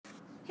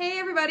Hey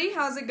everybody,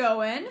 how's it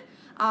going?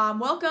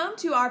 Welcome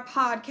to our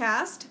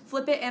podcast,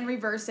 Flip It and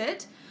Reverse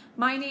It.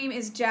 My name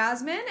is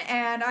Jasmine,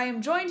 and I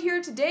am joined here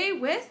today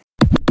with...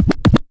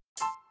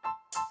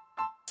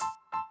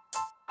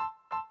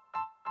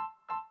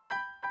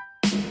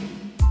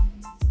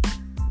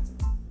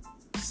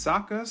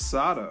 Saka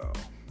Sato.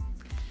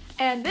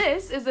 And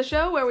this is the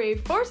show where we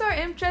force our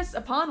interests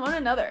upon one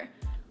another.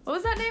 What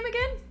was that name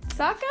again?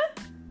 Saka?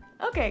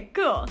 Okay,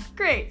 cool.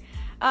 Great.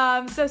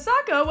 So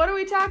Saka, what are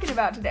we talking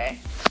about today?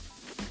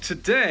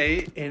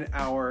 Today, in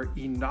our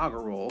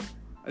inaugural...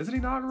 Is it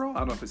inaugural? I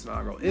don't know if it's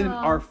inaugural. In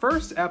our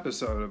first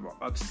episode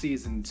of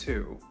Season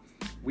 2,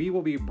 we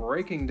will be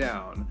breaking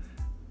down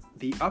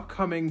the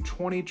upcoming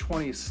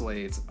 2020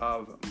 slates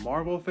of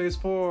Marvel Phase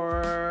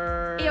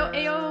 4. Ayo,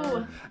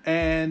 ayo.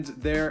 And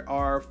there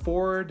are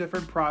 4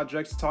 different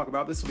projects to talk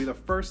about. This will be the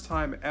first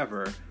time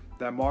ever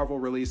that Marvel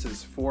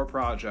releases 4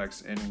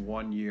 projects in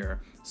 1 year.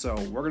 So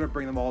we're going to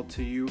bring them all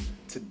to you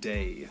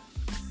today.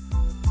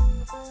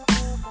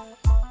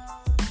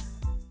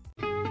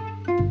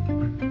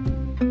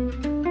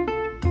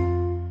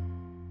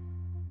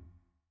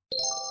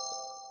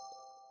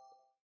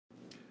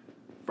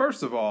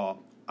 First of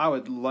all, I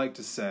would like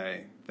to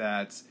say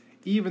that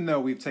even though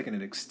we've taken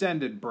an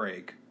extended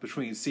break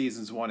between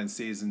Seasons 1 and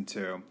Season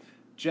 2,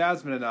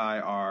 Jasmine and I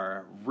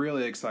are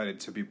really excited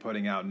to be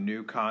putting out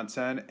new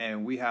content,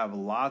 and we have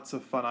lots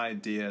of fun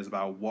ideas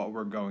about what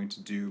we're going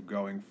to do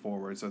going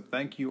forward. So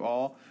thank you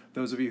all,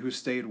 those of you who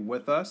stayed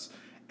with us,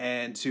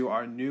 and to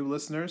our new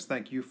listeners,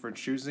 thank you for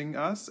choosing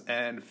us,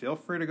 and feel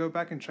free to go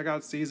back and check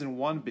out Season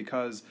 1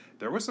 because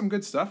there was some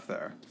good stuff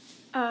there.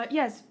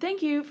 Yes,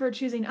 thank you for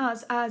choosing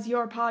us as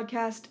your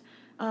podcast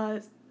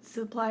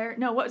supplier.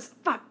 No,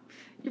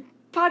 your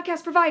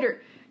podcast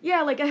provider.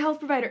 Yeah, like a health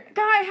provider.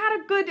 God, I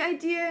had a good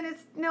idea and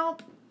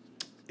nope.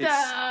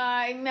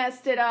 I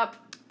messed it up.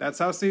 That's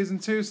how Season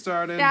 2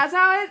 started.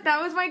 That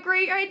was my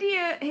great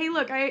idea. Hey,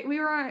 look,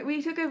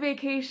 we took a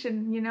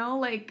vacation, you know?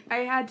 Like, I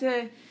had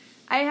to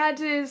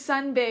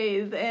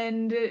sunbathe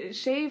and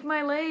shave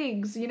my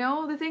legs, you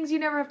know? The things you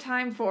never have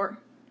time for.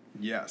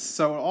 Yes.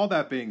 So all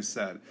that being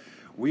said,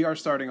 we are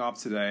starting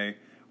off today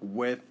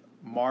with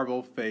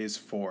Marvel Phase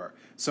 4.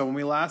 So when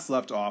we last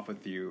left off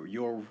with you,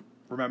 you'll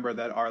remember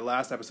that our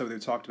last episode we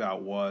talked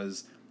about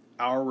was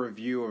our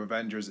review of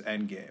Avengers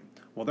Endgame.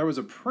 Well, there was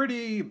a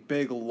pretty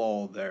big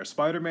lull there.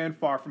 Spider-Man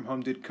Far From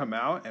Home did come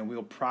out, and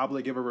we'll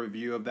probably give a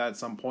review of that at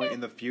some point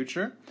in the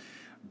future.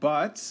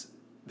 But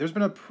there's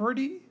been a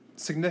pretty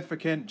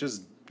significant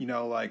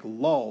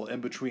lull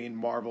in between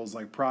Marvel's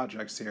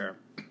projects here.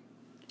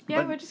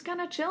 Yeah, we're just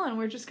kind of chilling.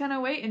 We're just kind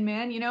of waiting,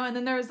 man, you know? And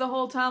then there was the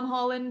whole Tom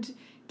Holland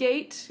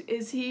gate.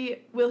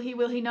 Will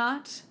he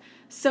not?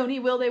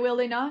 Sony, will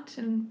they not?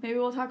 And maybe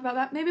we'll talk about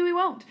that. Maybe we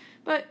won't.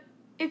 But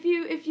if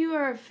you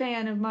are a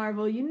fan of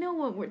Marvel, you know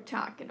what we're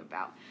talking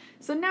about.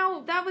 So now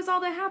that was all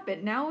that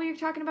happened. Now we're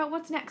talking about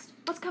what's next.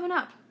 What's coming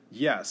up?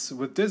 Yes,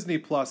 with Disney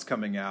Plus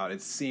coming out,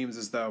 it seems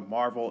as though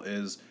Marvel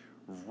is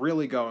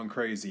really going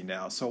crazy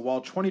now. So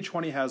while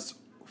 2020 has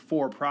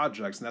 4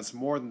 projects, and that's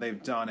more than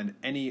they've done in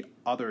any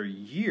other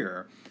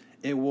year,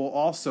 it will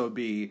also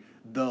be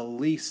the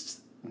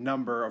least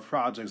number of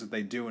projects that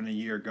they do in a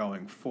year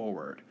going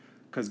forward.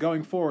 Because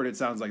going forward, it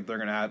sounds like they're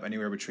going to have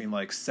anywhere between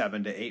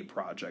 7 to 8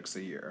 projects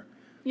a year.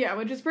 Yeah,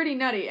 which is pretty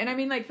nutty. And I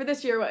mean, for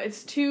this year,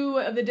 it's 2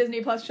 of the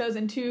Disney Plus shows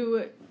and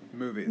 2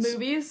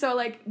 movies.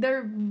 So,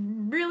 they're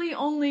really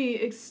only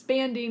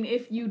expanding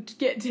if you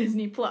get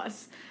Disney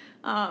Plus.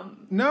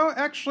 No,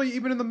 actually,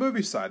 even in the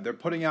movie side, they're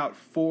putting out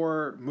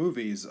 4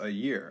 movies a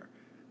year.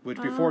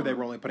 Which before they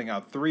were only putting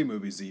out 3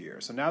 movies a year.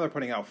 So now they're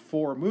putting out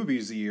 4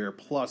 movies a year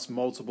plus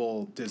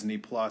multiple Disney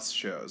Plus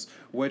shows.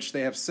 Which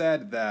they have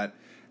said that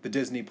the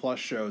Disney Plus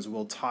shows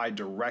will tie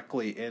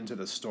directly into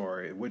the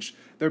story. Which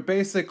they're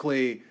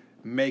basically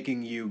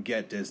making you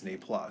get Disney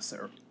Plus.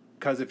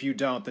 Because if you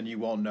don't, then you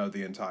won't know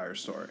the entire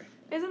story.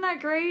 Isn't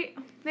that great?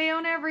 They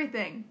own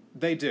everything.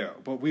 They do.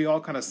 But we all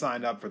kind of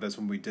signed up for this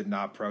when we did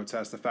not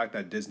protest the fact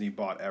that Disney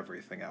bought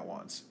everything at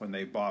once. When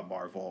they bought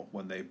Marvel,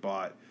 when they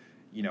bought...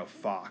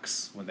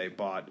 Fox, when they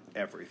bought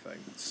everything,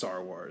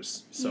 Star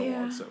Wars, so on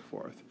and so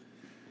forth.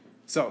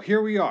 So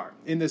here we are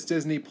in this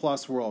Disney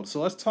Plus world.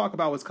 So let's talk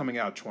about what's coming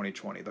out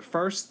 2020. The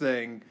first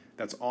thing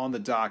that's on the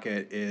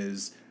docket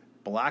is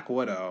Black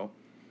Widow,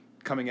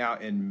 coming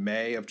out in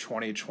May of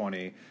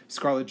 2020.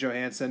 Scarlett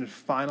Johansson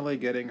finally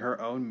getting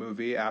her own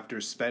movie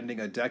after spending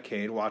a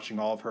decade watching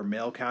all of her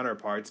male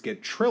counterparts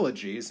get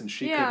trilogies, and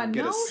she couldn't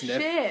get a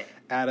sniff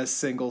at a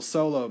single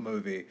solo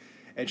movie.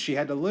 And she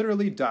had to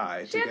literally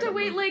die. She had to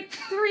wait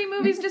 3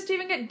 movies just to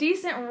even get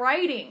decent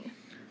writing.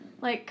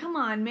 Come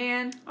on,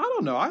 man. I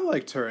don't know. I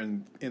liked her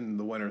in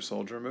the Winter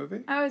Soldier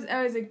movie. I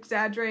was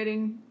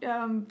exaggerating.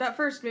 That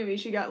first movie,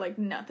 she got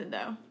nothing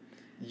though.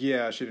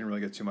 Yeah, she didn't really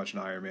get too much in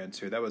Iron Man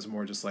 2. That was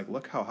more just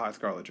look how hot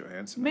Scarlett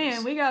Johansson is.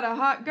 Man, we got a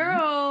hot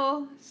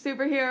girl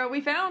superhero. We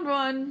found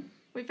one.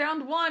 We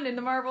found one in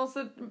the Marvel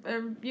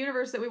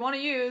universe that we want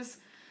to use.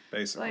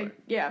 Basically.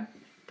 Yeah.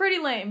 Pretty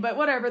lame, but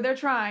whatever. They're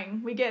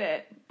trying. We get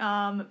it.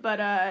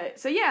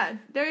 So yeah,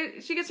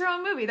 she gets her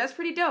own movie. That's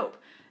pretty dope.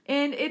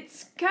 and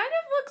it's kind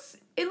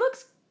of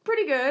looks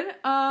pretty good.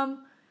 I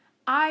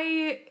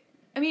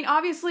mean,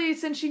 obviously,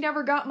 since she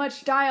never got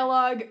much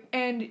dialogue,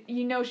 and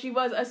she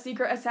was a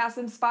secret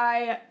assassin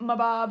spy,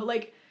 Mabob,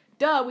 like,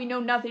 duh, we know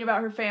nothing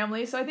about her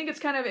family, so I think it's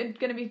kind of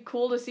gonna be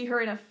cool to see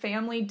her in a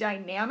family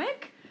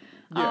dynamic.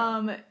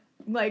 Yeah.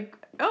 Like,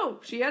 oh,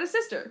 she had a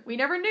sister. We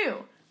never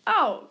knew.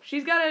 Oh,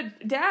 she's got a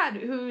dad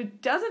who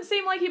doesn't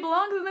seem like he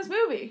belongs in this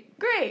movie.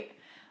 Great.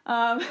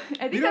 I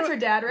think that's her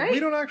dad, right? We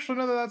don't actually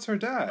know that that's her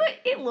dad. But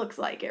it looks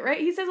like it, right?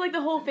 He says, like,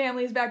 the whole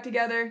family is back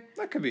together.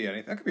 That could be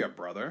anything. That could be a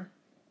brother.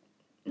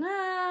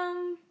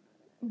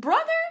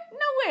 Brother?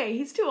 No way.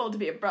 He's too old to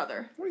be a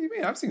brother. What do you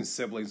mean? I've seen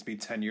siblings be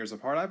 10 years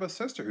apart. I have a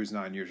sister who's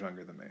 9 years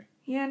younger than me.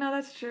 Yeah, no,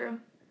 that's true.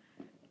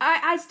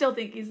 I still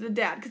think he's the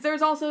dad, because there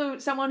was also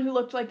someone who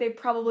looked like they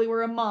probably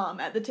were a mom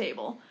at the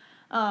table.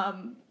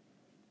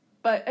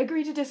 But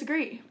agree to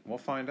disagree. We'll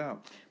find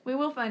out. We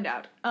will find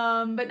out.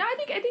 But no, I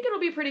think it'll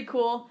be pretty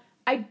cool.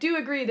 I do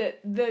agree that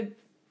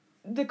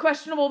the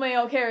questionable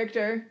male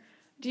character.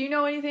 Do you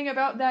know anything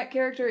about that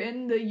character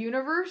in the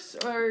universe,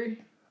 or?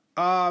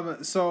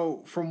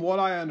 So from what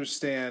I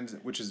understand,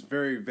 which is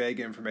very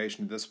vague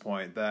information at this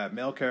point, that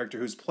male character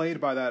who's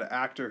played by that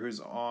actor who's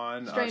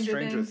on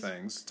Stranger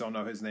Things. Don't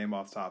know his name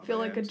off the top of my head. Feel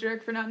like a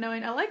jerk for not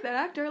knowing. I like that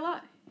actor a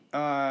lot.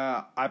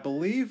 I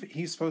believe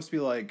he's supposed to be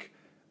like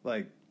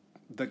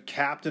the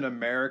Captain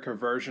America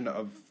version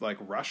of like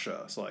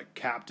Russia. So like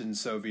Captain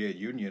Soviet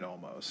Union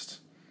almost.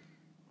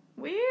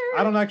 Weird.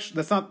 I don't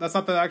actually. That's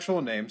not the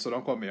actual name. So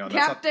don't quote me on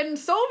that. Captain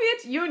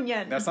Soviet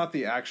Union. That's not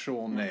the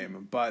actual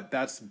name, but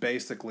that's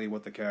basically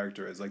what the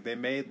character is. Like they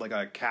made like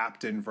a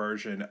captain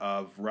version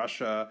of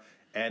Russia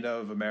and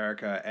of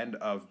America and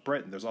of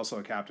Britain. There's also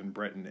a Captain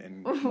Britain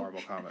in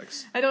Marvel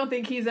Comics. I don't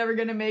think he's ever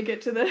going to make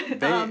it to the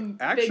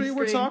actually big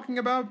we're screen. talking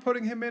about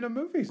putting him in a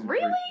movie.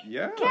 Really?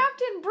 Yeah.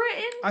 Captain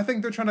Britain? I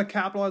think they're trying to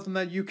capitalize on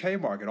that UK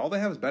market. All they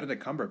have is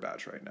Benedict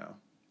Cumberbatch right now.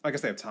 I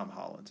guess they have Tom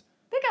Holland.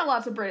 They got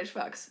lots of British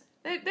fucks.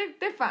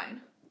 They're fine.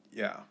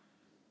 Yeah.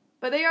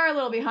 But they are a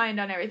little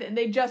behind on everything.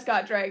 They just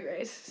got Drag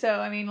Race.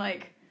 So, I mean,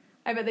 like,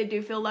 I bet they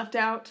do feel left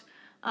out.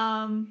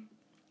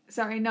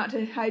 Sorry, not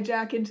to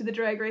hijack into the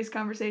Drag Race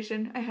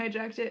conversation. I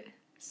hijacked it.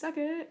 Suck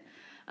it.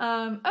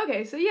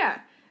 Okay, so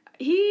yeah.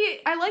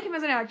 I like him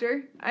as an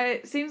actor.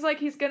 It seems like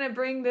he's gonna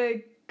bring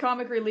the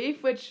comic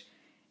relief, which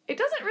it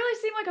doesn't really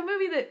seem like a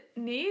movie that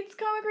needs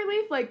comic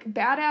relief. Like,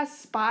 badass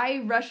spy,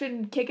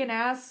 Russian kicking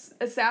ass,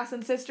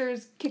 assassin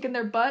sisters kicking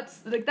their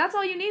butts. Like, that's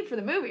all you need for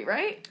the movie,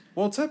 right?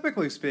 Well,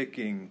 typically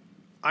speaking,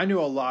 I knew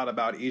a lot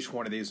about each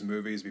one of these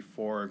movies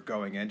before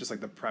going in, just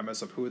like the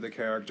premise of who the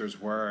characters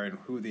were and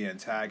who the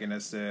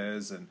antagonist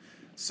is and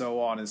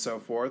so on and so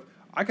forth.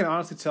 I can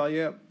honestly tell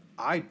you,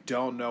 I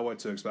don't know what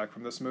to expect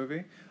from this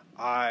movie.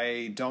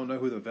 I don't know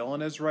who the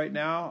villain is right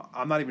now.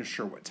 I'm not even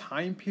sure what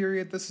time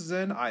period this is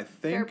in.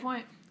 Fair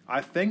point. I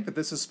think that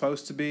this is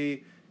supposed to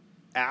be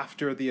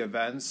after the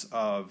events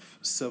of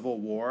Civil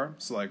War.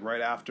 So, like,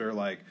 right after,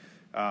 like,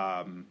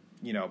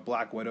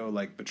 Black Widow,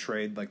 like,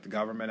 betrayed, like, the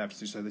government after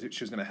she said that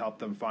she was going to help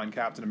them find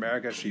Captain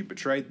America. She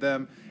betrayed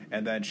them,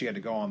 and then she had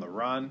to go on the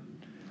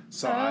run.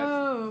 So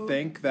I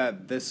think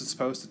that this is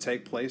supposed to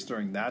take place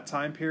during that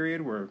time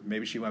period where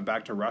maybe she went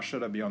back to Russia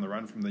to be on the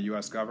run from the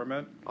U.S.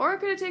 government. Or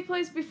could it take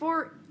place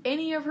before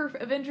any of her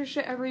Avengers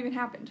shit ever even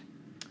happened?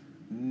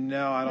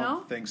 No, I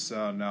don't think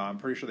so. No, I'm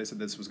pretty sure they said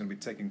this was going to be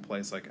taking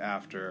place like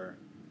after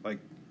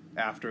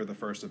the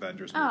first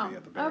Avengers movie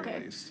at the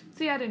very least.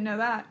 See, I didn't know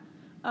that.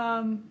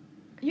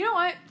 You know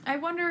what? I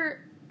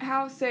wonder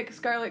how sick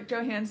Scarlett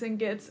Johansson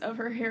gets of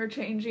her hair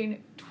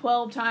changing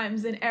 12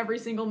 times in every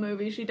single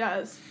movie she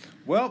does.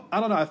 Well, I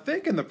don't know. I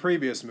think in the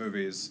previous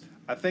movies,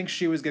 I think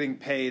she was getting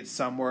paid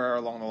somewhere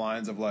along the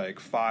lines of like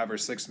 $5 or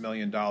 $6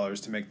 million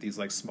to make these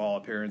like small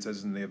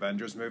appearances in the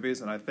Avengers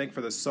movies, and I think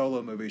for the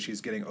solo movie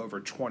she's getting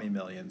over $20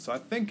 million. So I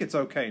think it's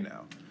okay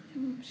now.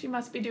 She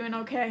must be doing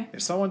okay.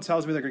 If someone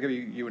tells me they're going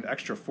to give you an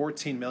extra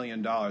 $14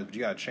 million, but you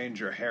got to change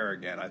your hair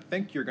again, I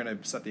think you're going to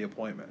set the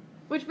appointment.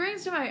 Which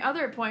brings to my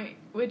other point,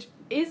 which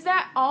is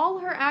that all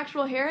her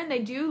actual hair, and they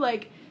do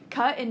like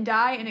cut and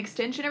dye and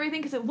extension and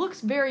everything because it looks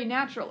very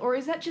natural, or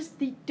is that just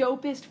the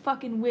dopest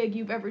fucking wig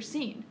you've ever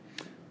seen?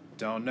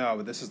 Don't know,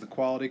 but this is the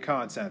quality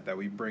content that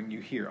we bring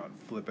you here on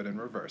Flip It and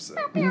Reverse It.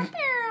 Pew, pew,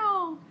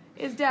 pew.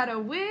 Is that a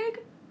wig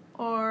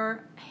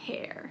or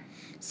hair?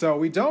 So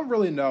we don't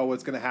really know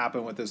what's going to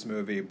happen with this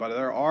movie, but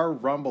there are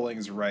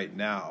rumblings right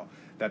now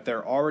that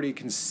they're already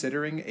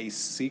considering a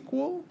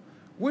sequel,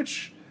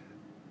 which,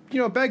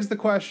 begs the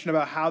question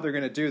about how they're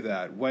going to do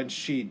that when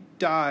she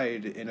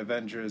died in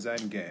Avengers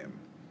Endgame.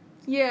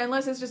 Yeah,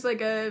 unless it's just like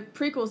a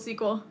prequel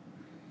sequel.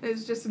 They're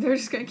just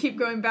going to keep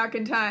going back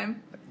in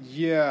time.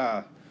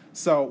 Yeah.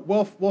 So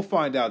we'll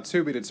find out,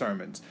 to be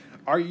determined.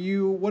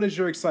 What is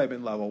your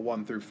excitement level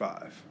 1 through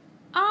 5?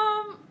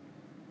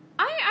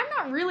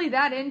 I'm not really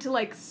that into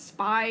like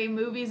spy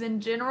movies in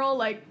general.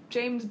 Like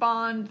James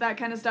Bond, that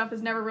kind of stuff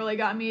has never really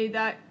gotten me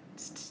that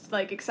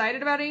like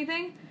excited about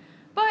anything.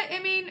 But I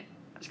mean,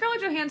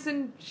 Scarlett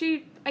Johansson,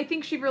 I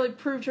think she really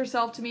proved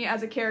herself to me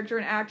as a character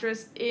and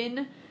actress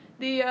in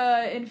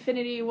the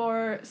Infinity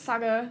War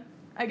saga,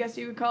 I guess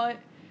you would call it.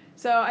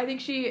 So I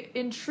think she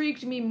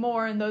intrigued me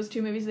more in those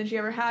two movies than she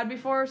ever had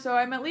before, so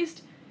I'm at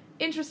least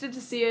interested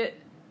to see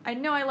it. I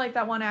know I like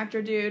that one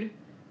actor dude,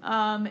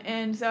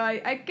 and so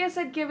I guess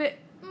I'd give it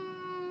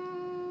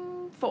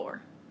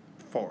 4.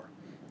 4.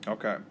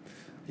 Okay.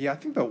 Yeah, I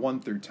think the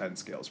 1 through 10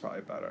 scale is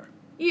probably better.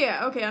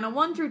 Yeah, okay, on a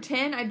 1 through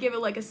 10, I'd give it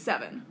like a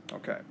 7.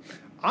 Okay.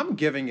 I'm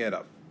giving it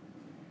a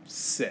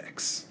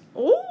 6.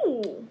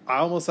 Ooh! I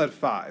almost said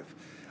 5.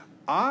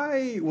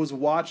 I was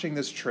watching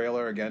this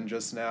trailer again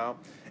just now,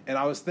 and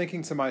I was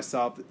thinking to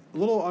myself, a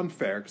little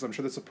unfair, because I'm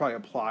sure this probably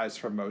applies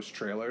for most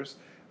trailers,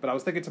 but I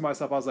was thinking to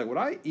myself, I was like, would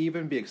I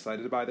even be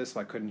excited by this if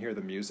I couldn't hear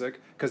the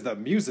music? Because the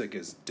music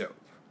is dope,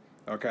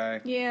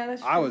 okay? Yeah,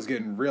 that's true. I was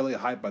getting really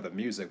hyped by the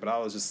music, but I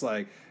was just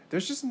like,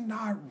 there's just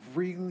not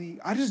really,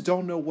 I just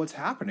don't know what's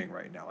happening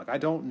right now. Like, I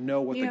don't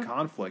know what the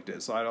conflict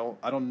is, so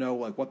I don't know,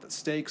 like, what the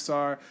stakes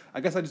are.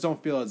 I guess I just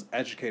don't feel as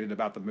educated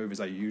about the movies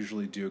I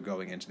usually do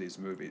going into these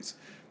movies.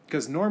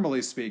 Because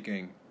normally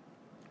speaking,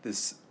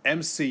 this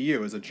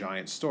MCU is a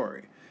giant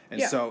story.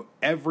 And so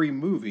every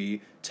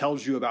movie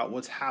tells you about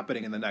what's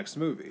happening in the next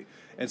movie.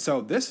 And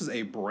so this is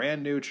a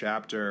brand new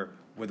chapter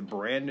with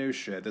brand new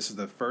shit. This is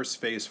the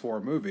first Phase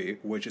 4 movie,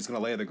 which is going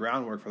to lay the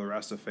groundwork for the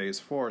rest of Phase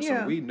 4.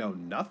 So we know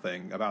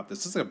nothing about this.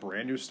 This is a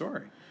brand new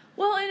story.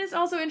 Well, and it's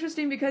also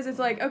interesting because it's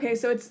like, okay,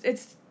 so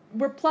it's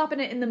we're plopping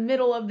it in the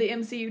middle of the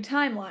MCU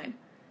timeline.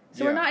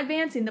 So we're not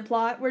advancing the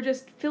plot. We're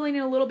just filling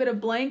in a little bit of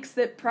blanks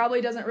that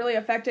probably doesn't really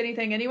affect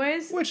anything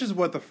anyways. Which is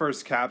what the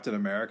first Captain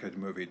America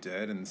movie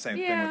did, and the same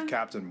thing with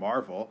Captain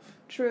Marvel.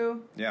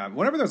 True. Yeah,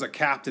 whenever there's a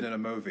captain in a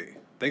movie,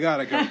 they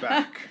gotta go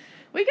back.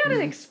 We gotta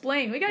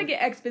explain. We gotta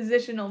get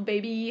expositional,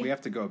 baby. We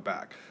have to go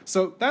back.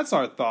 So that's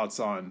our thoughts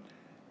on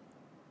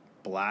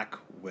Black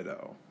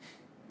Widow.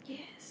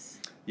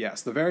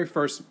 Yes, the very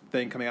first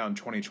thing coming out in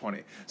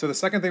 2020. So the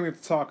second thing we have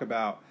to talk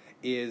about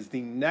is the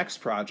next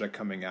project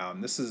coming out,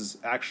 and this is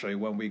actually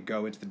when we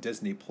go into the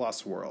Disney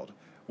Plus world,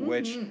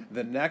 which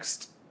the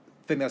next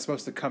thing that's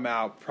supposed to come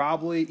out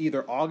probably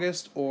either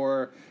August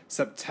or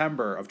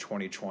September of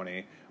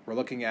 2020, we're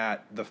looking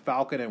at The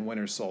Falcon and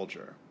Winter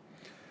Soldier.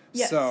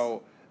 Yes.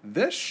 So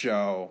this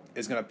show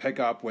is going to pick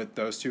up with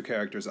those two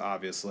characters,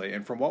 obviously,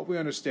 and from what we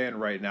understand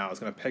right now,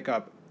 it's going to pick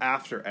up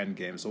after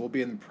Endgame, so we'll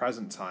be in the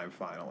present time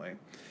finally.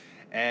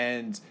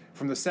 And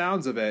from the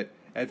sounds of it,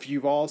 if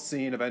you've all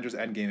seen Avengers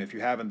Endgame, if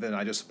you haven't, then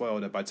I just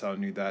spoiled it by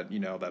telling you that,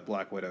 that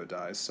Black Widow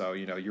dies. So,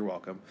 you're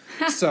welcome.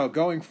 So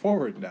going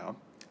forward now,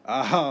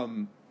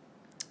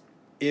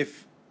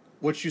 if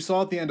what you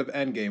saw at the end of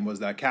Endgame was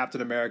that Captain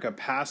America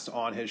passed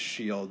on his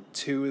shield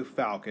to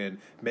Falcon,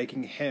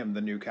 making him the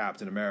new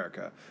Captain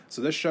America.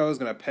 So this show is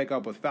going to pick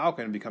up with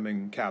Falcon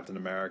becoming Captain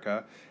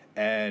America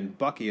and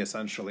Bucky,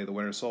 essentially, the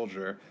Winter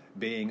Soldier,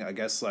 being, I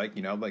guess, like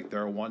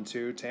their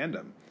 1-2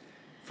 tandem.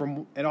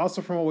 And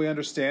also from what we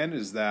understand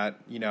is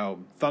that,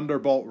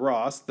 Thunderbolt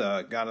Ross,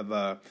 the kind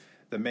of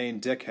the main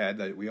dickhead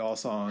that we all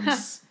saw in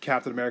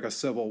Captain America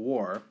Civil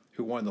War,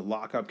 who wanted to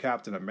lock up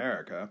Captain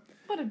America.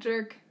 What a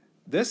jerk.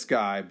 This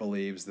guy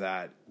believes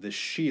that the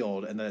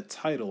shield and the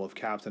title of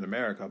Captain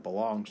America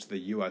belongs to the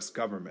U.S.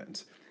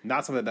 government,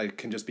 not something that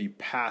can just be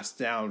passed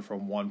down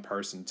from one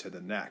person to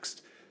the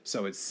next.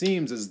 So it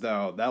seems as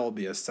though that will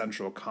be a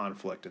central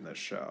conflict in this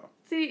show.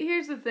 See,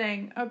 here's the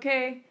thing,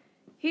 okay?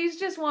 He's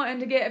just wanting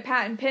to get a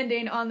patent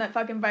pending on that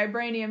fucking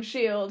vibranium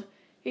shield.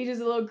 He's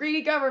just a little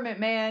greedy government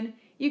man.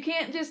 You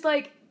can't just,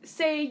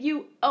 say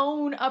you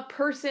own a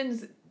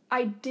person's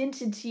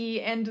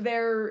identity and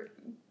their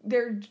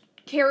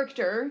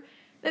character.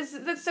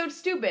 That's so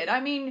stupid. I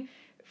mean,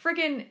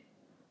 frickin'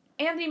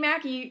 Anthony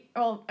Mackie,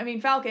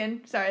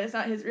 Falcon, sorry, that's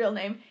not his real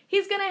name.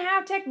 He's gonna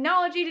have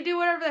technology to do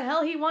whatever the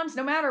hell he wants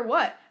no matter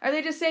what. Are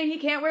they just saying he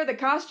can't wear the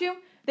costume?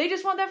 They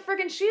just want that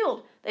frickin'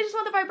 shield. They just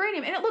want the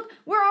vibranium. And look,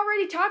 we're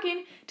already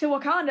talking to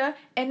Wakanda,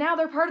 and now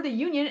they're part of the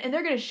Union, and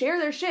they're gonna share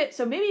their shit.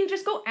 So maybe you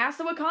just go ask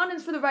the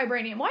Wakandans for the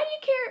vibranium. Why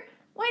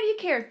do you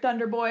care,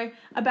 Thunderboy,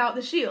 about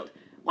the shield?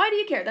 Why do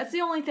you care? That's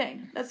the only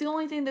thing. That's the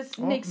only thing that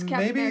makes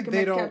Captain America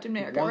Captain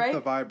America, right? Maybe they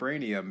don't want the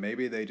vibranium.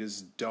 Maybe they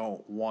just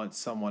don't want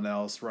someone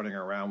else running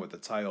around with the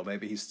title.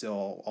 Maybe he's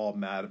still all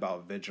mad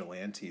about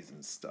vigilantes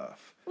and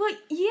stuff. Well,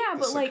 yeah,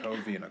 the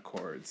Sokovian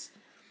Accords.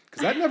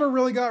 Because that never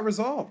really got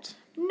resolved.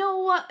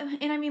 No,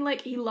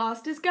 and he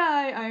lost his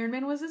guy. Iron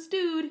Man was his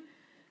dude.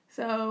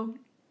 So,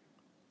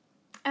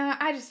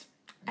 I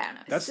don't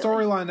know. That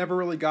storyline never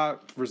really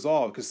got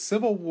resolved because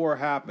Civil War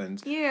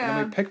happened. Yeah. And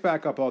then we pick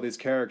back up all these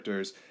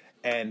characters,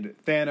 and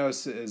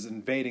Thanos is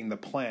invading the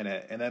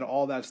planet, and then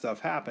all that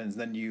stuff happens.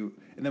 And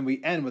then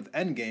we end with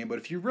Endgame. But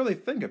if you really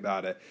think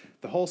about it,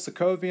 the whole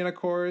Sokovian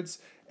Accords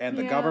and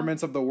the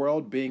governments of the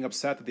world being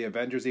upset that the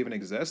Avengers even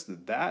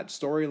exist, that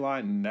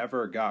storyline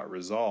never got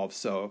resolved.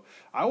 So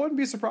I wouldn't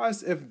be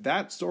surprised if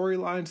that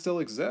storyline still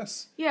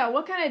exists. Yeah,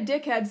 what kind of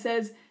dickhead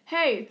says,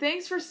 hey,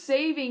 thanks for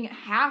saving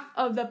half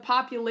of the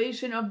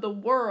population of the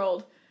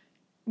world.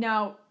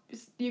 Now,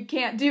 you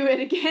can't do it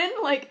again?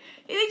 They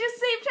just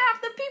saved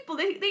half the people.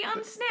 They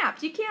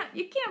unsnapped. You can't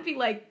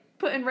be,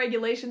 putting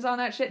regulations on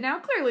that shit now.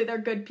 Clearly they're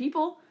good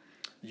people.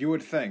 You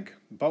would think,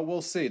 but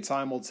we'll see.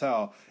 Time will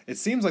tell. It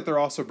seems like they're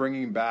also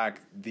bringing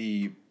back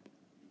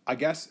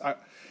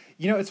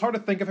it's hard to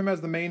think of him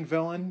as the main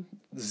villain,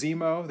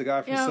 Zemo, the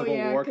guy from Civil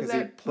War, because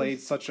he played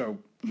such a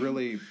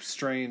really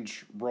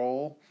strange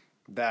role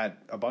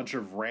that a bunch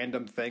of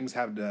random things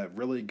have to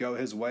really go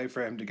his way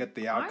for him to get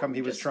the outcome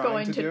he was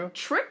trying to do.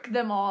 Trick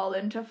them all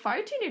into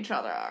fighting each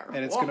other.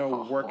 And it's going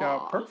to work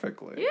out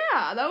perfectly.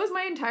 Yeah, that was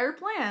my entire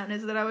plan,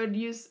 is that I would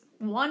use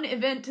one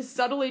event to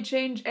subtly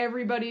change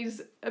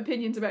everybody's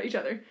opinions about each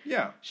other.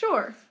 Yeah.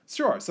 Sure.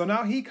 So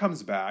now he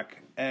comes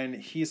back, and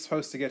he's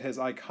supposed to get his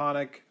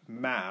iconic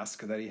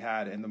mask that he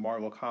had in the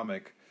Marvel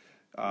comic.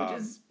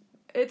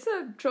 It's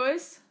a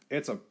choice.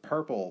 It's a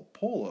purple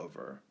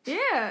pullover.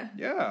 Yeah.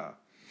 Yeah.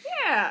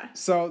 Yeah.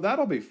 So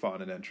that'll be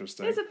fun and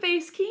interesting. It's a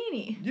face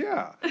kini.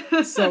 Yeah.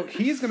 So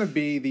he's going to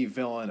be the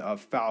villain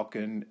of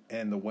Falcon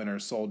and the Winter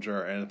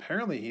Soldier, and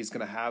apparently he's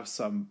going to have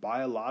some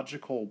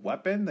biological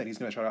weapon that he's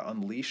going to try to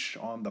unleash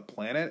on the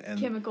planet. And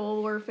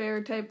chemical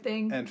warfare type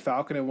thing. And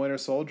Falcon and Winter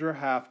Soldier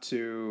have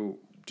to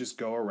just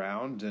go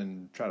around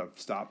and try to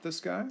stop this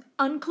guy?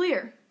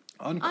 Unclear.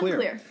 But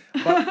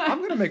I'm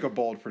going to make a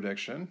bold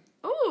prediction.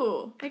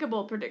 Ooh, make a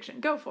bold prediction.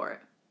 Go for it.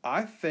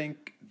 I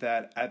think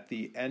that at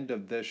the end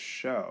of this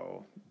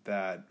show,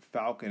 that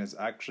Falcon is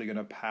actually going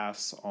to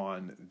pass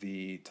on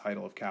the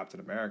title of Captain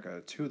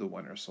America to the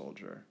Winter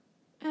Soldier.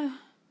 I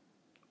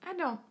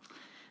don't.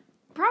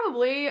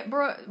 Probably,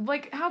 bro.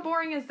 Like, how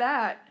boring is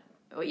that?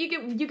 You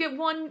get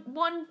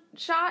one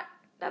shot.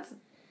 That's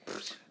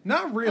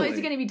not really. Is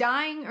he going to be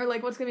dying, or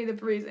like, what's going to be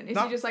the reason? Is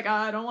he just like,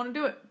 I don't want to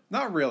do it?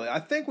 Not really. I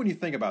think when you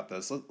think about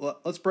this,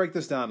 let's break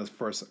this down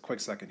for a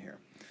quick second here.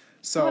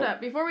 So, hold up.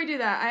 Before we do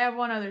that, I have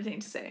one other thing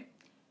to say.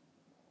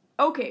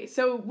 Okay,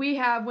 so we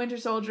have Winter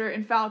Soldier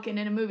and Falcon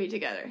in a movie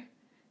together.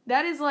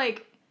 That is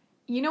like,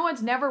 you know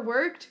what's never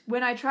worked?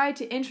 When I tried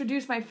to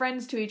introduce my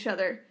friends to each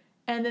other,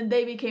 and then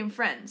they became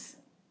friends.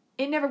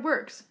 It never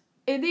works.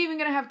 Are they even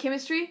gonna have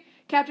chemistry?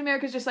 Captain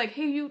America's just like,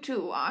 hey, you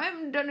two,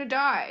 I'm gonna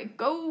die.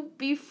 Go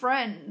be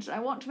friends. I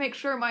want to make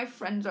sure my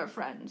friends are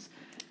friends.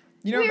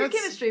 Weird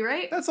chemistry,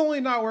 right? That's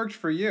only not worked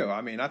for you. I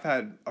mean, I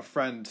had a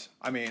friend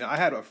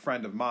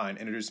of mine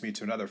introduce me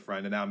to another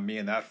friend, and now me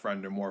and that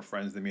friend are more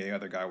friends than me and the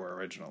other guy were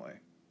originally.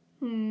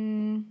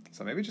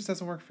 So maybe it just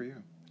doesn't work for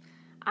you.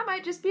 I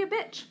might just be a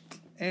bitch.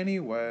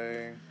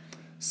 Anyway,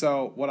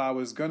 so what I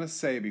was going to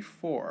say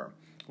before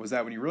was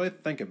that when you really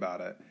think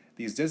about it,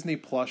 these Disney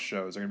Plus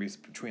shows are going to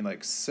be between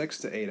like 6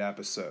 to 8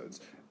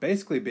 episodes,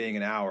 basically being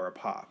an hour a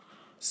pop.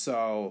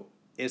 So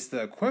it's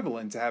the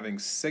equivalent to having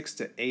 6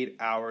 to 8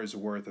 hours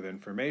worth of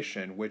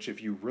information, which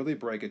if you really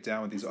break it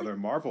down with these other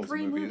Marvel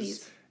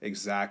movies,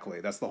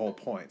 exactly, that's the whole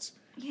point.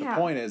 Yeah.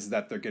 The point is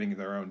that they're getting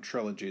their own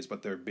trilogies,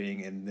 but they're being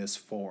in this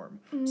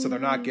form. So they're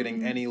not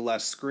getting any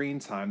less screen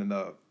time than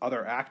the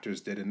other actors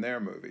did in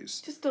their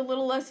movies. Just a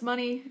little less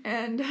money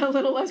and a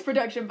little less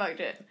production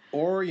budget.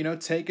 Or,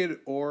 take it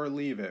or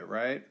leave it,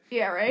 right?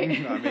 Yeah, right?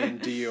 I mean,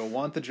 do you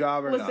want the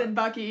job or not? Listen,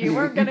 Bucky, you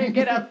weren't going to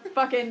get a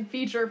fucking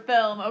feature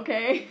film,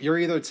 okay? You're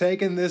either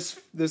taking this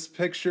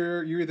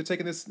picture, you're either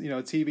taking this,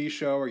 TV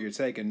show, or you're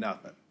taking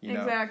nothing.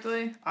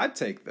 Exactly. I'd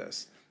take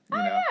this.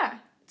 Yeah.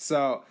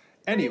 So,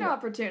 anyway. Great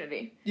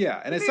opportunity.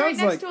 Yeah, and it sounds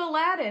right next to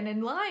Aladdin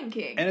and Lion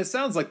King. And it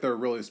sounds like they're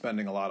really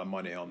spending a lot of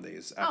money on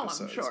these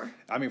episodes. Oh, I'm sure.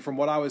 I mean, from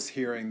what I was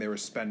hearing, they were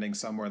spending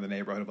somewhere in the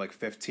neighborhood of like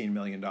 $15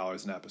 million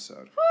an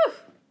episode. Whew.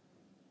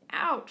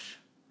 Ouch.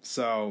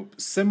 So,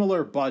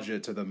 similar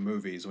budget to the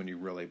movies when you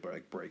really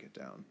break it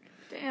down.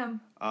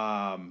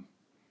 Damn.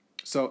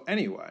 So,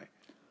 anyway,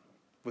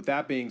 with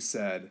that being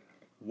said,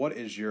 what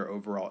is your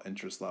overall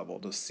interest level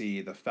to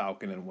see the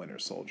Falcon and Winter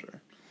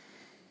Soldier?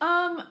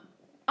 I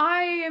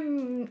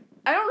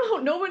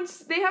don't know.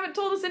 They haven't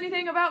told us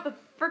anything about the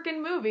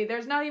frickin' movie.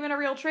 There's not even a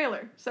real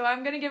trailer. So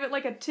I'm gonna give it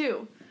like a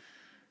 2.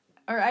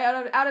 Or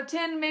out of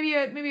 10, maybe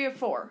a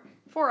 4.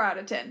 4 out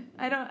of 10.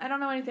 I don't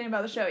know anything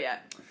about the show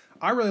yet.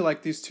 I really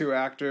like these two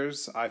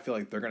actors. I feel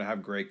like they're gonna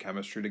have great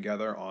chemistry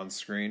together on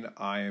screen.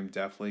 I am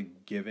definitely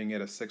giving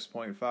it a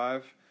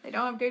 6.5. They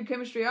don't have good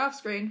chemistry off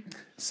screen.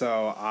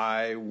 So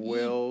I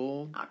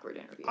will... Awkward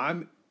interview.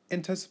 I'm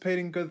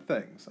anticipating good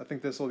things. I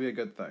think this will be a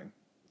good thing.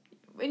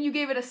 And you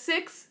gave it a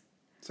 6?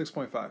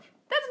 6.5.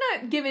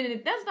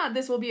 That's not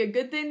this will be a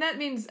good thing. That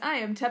means I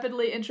am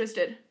tepidly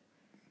interested.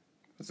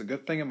 It's a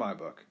good thing in my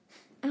book.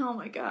 Oh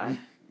my god.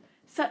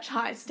 Such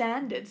high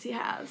standards he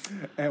has.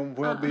 And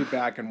we'll be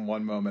back in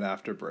one moment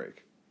after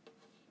break.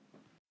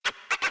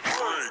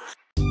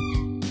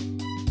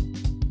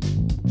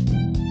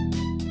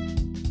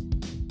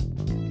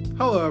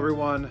 Hello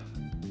everyone,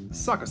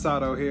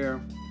 Sakasato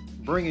here,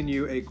 bringing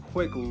you a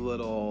quick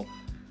little,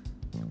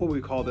 what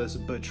we call this,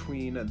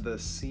 between the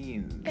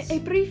scenes. A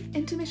brief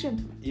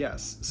intermission.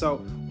 Yes,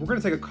 so we're going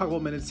to take a couple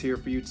minutes here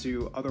for you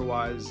to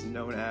otherwise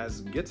known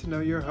as get to know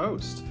your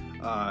host.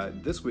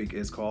 This week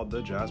is called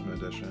the Jasmine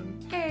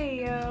Edition.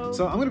 Hey yo.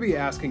 So I'm going to be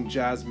asking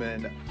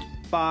Jasmine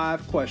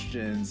 5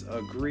 questions,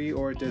 agree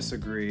or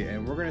disagree,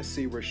 and we're going to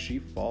see where she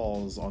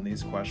falls on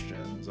these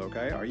questions,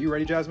 okay? Are you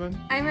ready, Jasmine?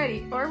 I'm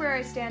ready. Or where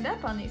I stand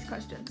up on these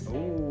questions.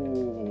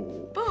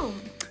 Ooh.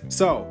 Boom.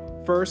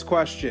 So, first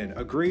question,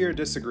 agree or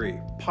disagree?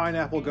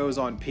 Pineapple goes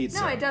on pizza.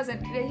 No, it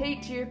doesn't. I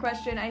hate your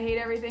question. I hate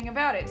everything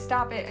about it.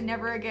 Stop it and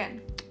never again.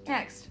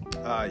 Next.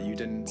 You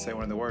didn't say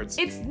one of the words.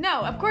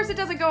 No, of course it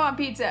doesn't go on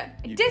pizza.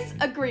 I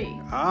disagree.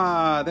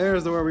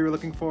 There's the word we were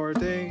looking for.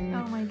 Ding.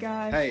 Oh my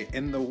gosh. Hey,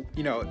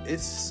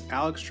 it's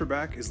Alex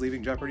Trebek is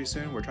leaving Jeopardy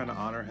soon. We're trying to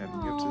honor him.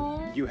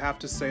 You have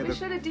to say we that. We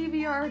should have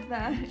DVR'd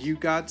that. You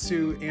got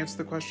to answer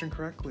the question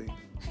correctly.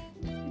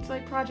 It's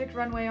like Project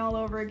Runway all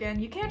over again.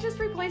 You can't just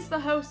replace the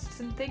hosts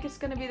and think it's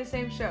going to be the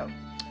same show.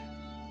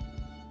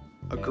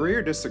 Agree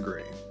or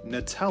disagree?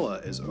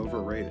 Nutella is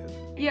overrated.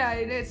 Yeah,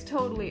 it's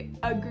totally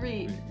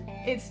agreed.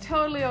 It's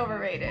totally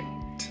overrated.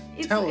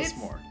 Tell us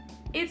more.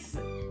 It's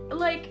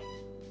like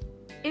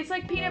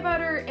peanut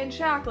butter and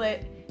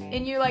chocolate,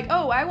 and you're like,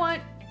 oh, I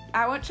want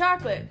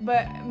chocolate,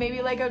 but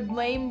maybe like a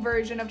lame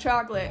version of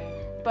chocolate.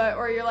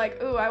 Or you're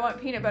like, ooh, I want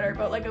peanut butter,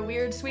 but like a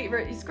weird sweet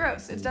version. It's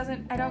gross. I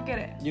don't get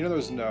it. You know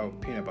there's no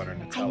peanut butter in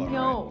Nutella, I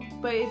know,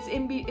 right? But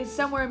it's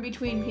somewhere in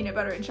between peanut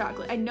butter and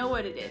chocolate. I know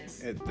what it is.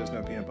 There's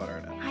no peanut butter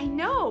in it. I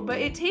know, but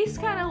it tastes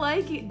kind of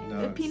like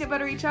peanut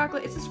buttery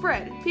chocolate. It's a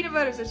spread. Peanut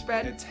butter's a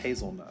spread. It's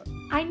hazelnut.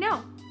 I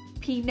know.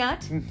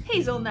 Peanut,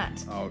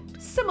 hazelnut. Oh.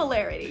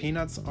 Similarity.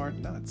 Peanuts aren't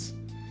nuts.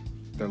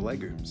 They're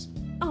legumes.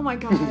 Oh my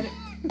god.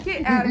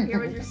 Get out of here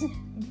with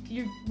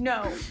your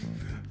no.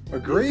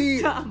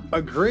 Agree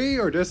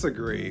or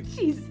disagree?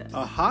 Jesus.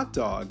 A hot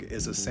dog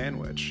is a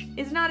sandwich.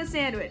 It's not a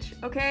sandwich,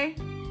 okay?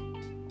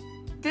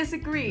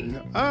 Disagree.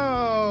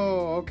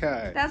 Oh,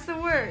 okay. That's the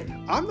word.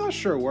 I'm not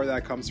sure where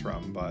that comes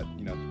from, but,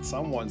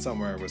 someone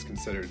somewhere was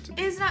considered to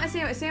be. It's not a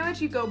sandwich. A sandwich,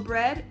 you go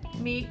bread,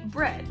 meat,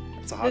 bread.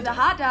 It's a hot There's dog. a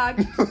hot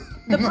dog.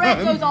 The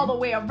bread goes all the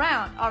way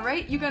around, all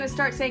right? You gonna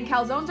start saying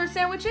calzones are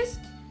sandwiches?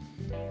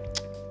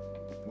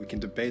 We can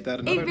debate that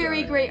another day. A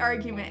very great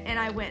argument, and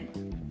I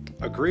win.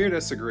 Agree or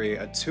disagree?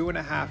 A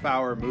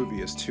 2.5-hour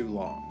movie is too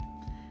long.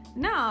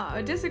 No,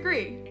 I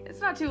disagree.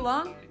 It's not too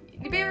long.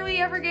 You barely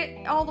ever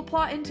get all the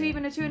plot into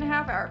even a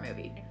 2.5-hour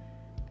movie.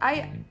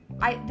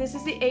 This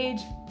is the age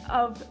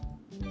of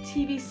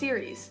TV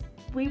series.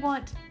 We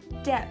want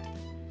depth.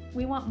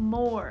 We want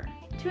more.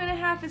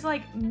 2.5 is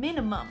like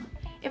minimum.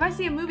 If I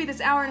see a movie that's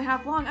an hour and a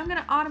half long, I'm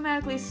gonna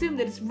automatically assume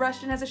that it's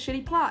rushed and has a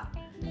shitty plot.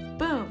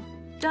 Boom.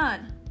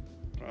 Done.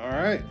 All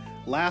right.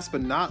 Last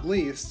but not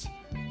least,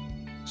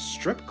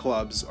 strip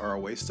clubs are a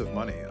waste of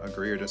money.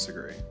 Agree or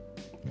disagree?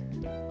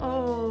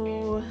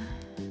 Oh,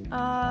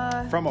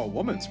 From a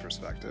woman's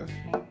perspective.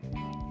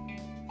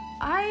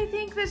 I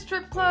think the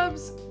strip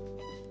clubs,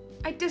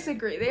 I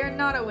disagree. They are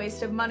not a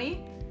waste of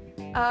money.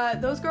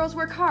 Those girls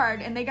work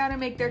hard and they gotta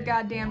make their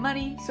goddamn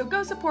money, so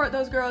go support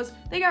those girls.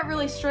 They got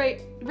really,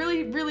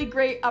 really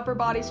great upper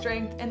body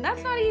strength, and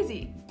that's not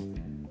easy.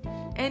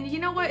 And you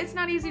know what? It's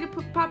not easy to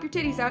pop your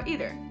titties out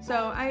either.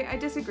 So I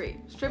disagree.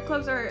 Strip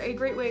clubs are a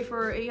great way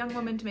for a young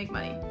woman to make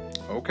money.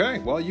 Okay,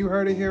 well, you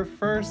heard it here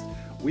first.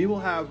 We will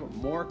have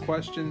more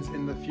questions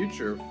in the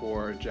future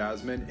for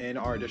Jasmine in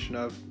our edition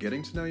of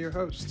Getting to Know Your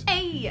Host.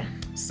 Hey!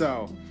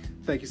 So,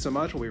 thank you so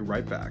much. We'll be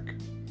right back.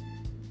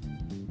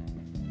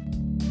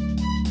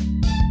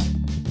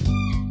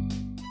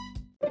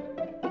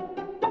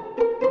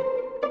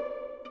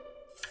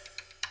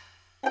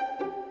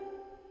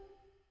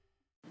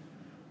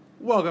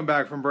 Welcome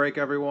back from break,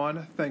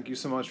 everyone. Thank you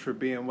so much for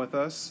being with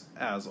us.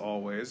 As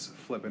always,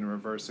 Flip and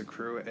Reverse the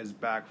Crew is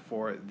back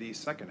for the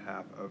second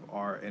half of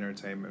our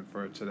entertainment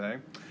for today.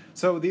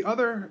 So the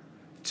other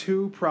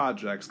 2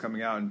 projects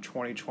coming out in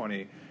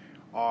 2020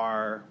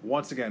 are,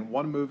 once again,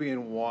 one movie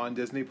and one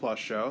Disney Plus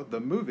show.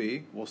 The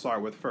movie we'll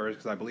start with first,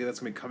 because I believe that's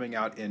going to be coming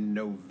out in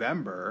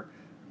November,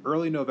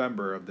 early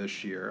November of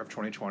this year, of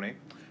 2020,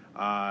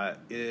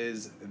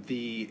 is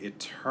The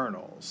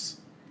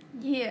Eternals.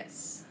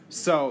 Yes.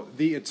 So,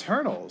 The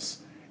Eternals,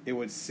 it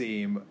would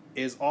seem,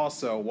 is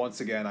also, once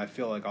again, I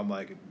feel like I'm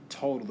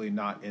totally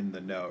not in the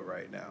know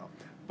right now.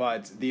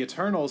 But The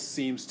Eternals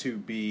seems to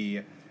be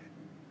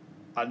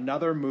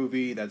another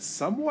movie that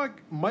somewhat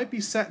might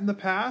be set in the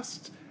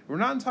past. We're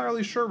not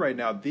entirely sure right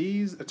now.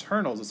 These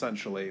Eternals,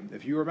 essentially,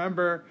 if you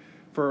remember,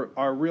 for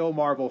our real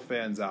Marvel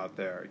fans out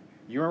there,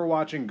 you remember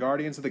watching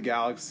Guardians of the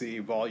Galaxy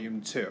Volume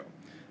 2.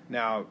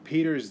 Now,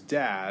 Peter's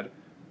dad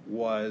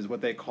was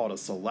what they called a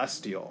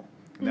Celestial.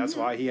 And that's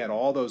why he had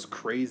all those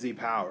crazy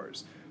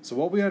powers. So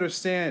what we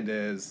understand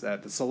is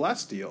that the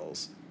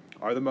Celestials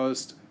are the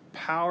most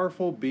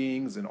powerful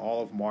beings in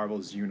all of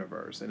Marvel's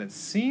universe. And it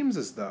seems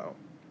as though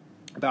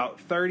about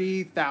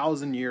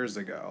 30,000 years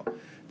ago,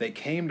 they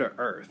came to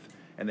Earth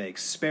and they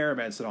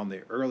experimented on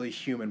the early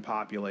human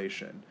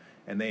population.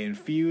 And they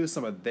infused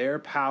some of their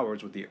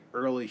powers with the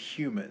early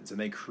humans. And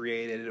they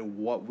created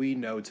what we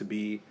know to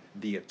be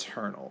the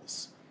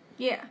Eternals.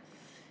 Yeah.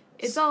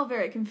 It's all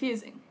very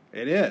confusing.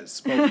 It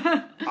is,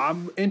 but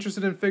I'm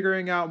interested in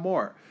figuring out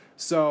more.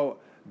 So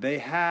they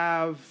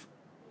have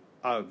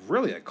a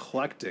really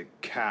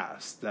eclectic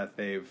cast that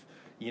they've,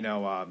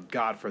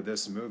 got for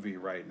this movie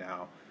right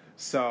now.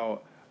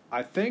 So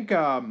I think,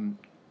 on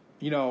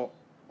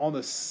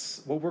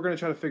this, well, we're going to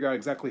try to figure out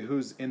exactly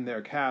who's in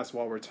their cast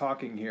while we're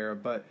talking here,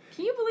 but...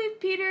 Can you believe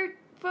Peter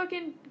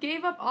fucking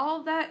gave up all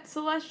of that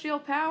celestial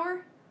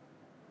power,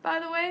 by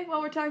the way, while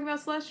we're talking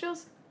about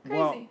celestials? Crazy.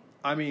 Well,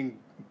 I mean,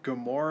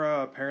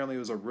 Gamora apparently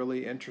was a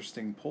really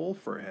interesting pull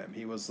for him.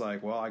 He was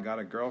like, well, I got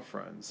a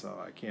girlfriend, so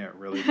I can't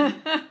really be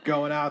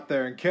going out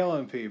there and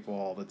killing people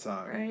all the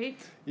time. Right.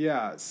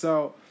 Yeah,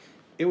 so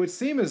it would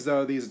seem as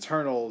though these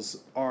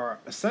Eternals are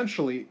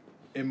essentially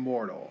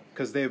immortal,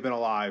 because they've been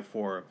alive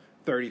for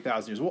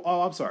 30,000 years. Well,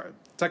 I'm sorry.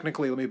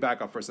 Technically, let me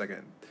back up for a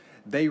second.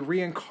 They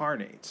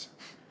reincarnate.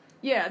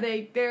 Yeah,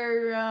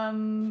 they're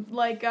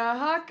like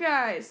Hawk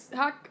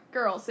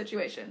Girl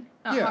situation.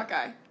 Not Yeah.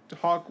 Hawkeye.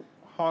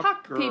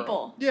 Hawk Girl.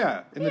 People.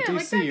 Yeah, in the DC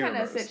like that universe.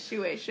 kind of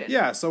situation.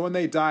 Yeah, so when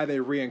they die, they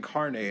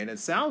reincarnate, and it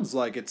sounds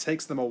like it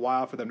takes them a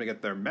while for them to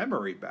get their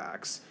memory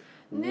back.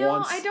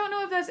 No, I don't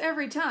know if that's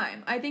every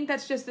time. I think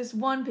that's just this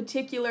one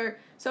particular...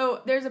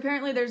 So there's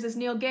this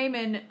Neil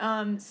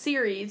Gaiman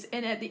series,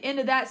 and at the end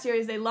of that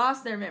series, they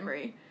lost their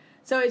memory.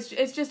 So it's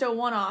just a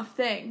one-off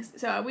thing.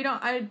 So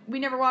we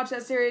never watched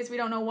that series. We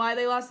don't know why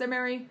they lost their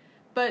memory,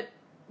 but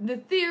the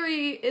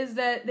theory is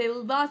that they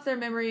lost their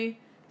memory,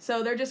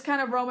 so they're just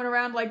kind of roaming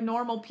around like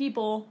normal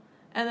people,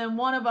 and then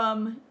one of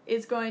them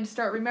is going to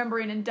start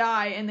remembering and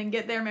die, and then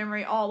get their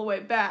memory all the way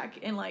back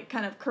and like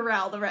kind of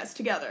corral the rest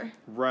together.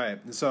 Right.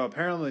 So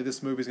apparently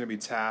this movie is going to be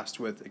tasked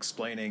with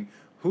explaining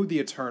who the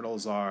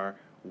Eternals are,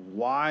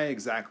 why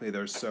exactly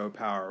they're so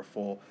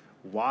powerful,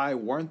 why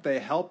weren't they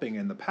helping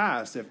in the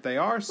past if they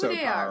are so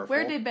powerful?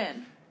 Where they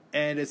been?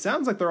 And it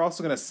sounds like they're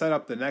also going to set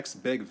up the next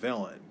big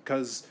villain,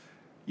 because,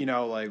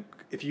 like,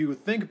 if you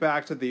think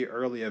back to the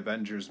early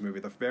Avengers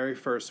movie, the very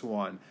first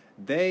one,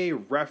 they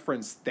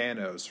referenced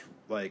Thanos,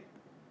 like,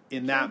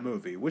 in that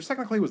movie, which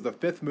technically was the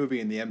 5th movie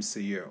in the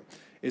MCU.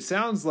 It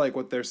sounds like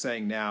what they're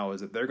saying now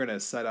is that they're going to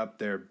set up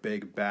their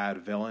big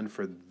bad villain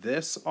for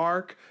this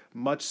arc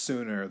much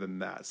sooner than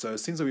that. So it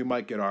seems like we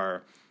might get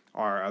our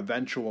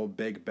eventual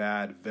big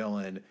bad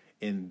villain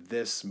in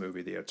this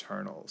movie, The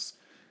Eternals.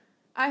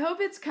 I hope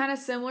it's kind of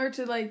similar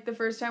to like the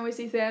first time we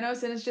see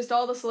Thanos, and it's just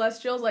all the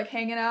Celestials like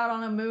hanging out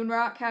on a moon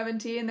rock having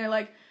tea, and they're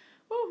like,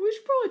 "Oh, we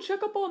should probably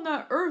check up on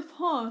that Earth,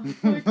 huh?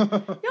 Like, yeah,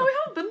 we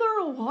haven't been there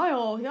in a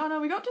while. Yeah,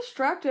 no, we got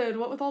distracted.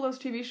 What with all those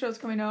TV shows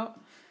coming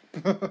out."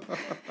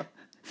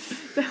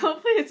 So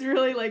hopefully it's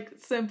really like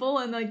simple,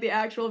 and like the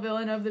actual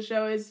villain of the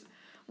show is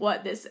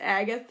this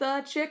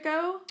Agatha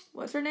Chico?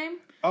 What's her name?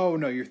 Oh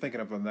no, you're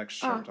thinking of the next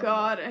show. Oh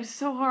God, it's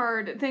so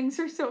hard. Things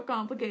are so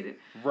complicated.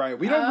 Right,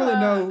 we don't really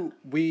know.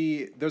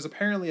 There's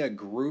apparently a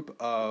group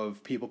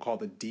of people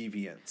called the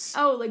Deviants.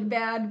 Oh, like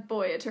bad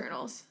boy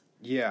Eternals.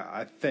 Yeah,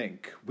 I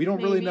think. We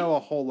don't really know a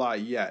whole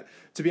lot yet.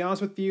 To be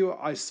honest with you,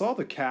 I saw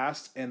the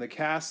cast, and the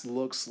cast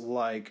looks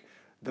like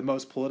the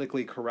most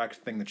politically correct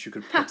thing that you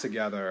could put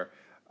together.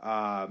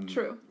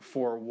 True.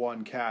 For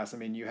one cast. I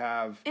mean, you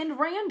have... And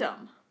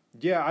random.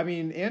 Yeah, I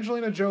mean,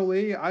 Angelina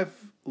Jolie, I've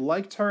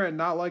liked her and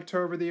not liked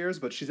her over the years,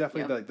 but she's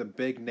definitely the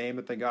big name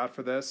that they got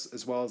for this,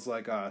 as well as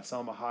like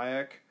Salma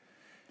Hayek.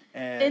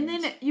 And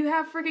then you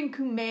have freaking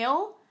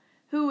Kumail,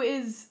 who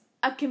is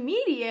a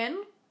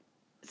comedian,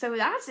 so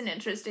that's an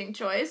interesting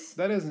choice.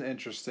 That is an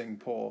interesting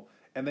pull.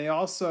 And they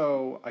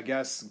also, I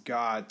guess,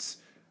 got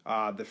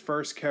the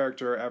first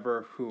character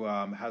ever who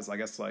has, I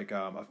guess, like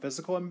a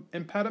physical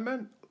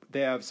impediment.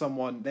 They have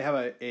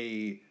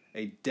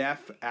a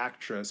deaf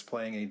actress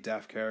playing a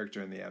deaf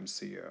character in the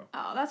MCU.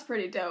 Oh, that's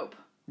pretty dope.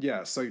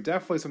 Yeah, so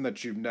definitely something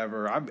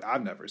that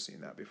I've never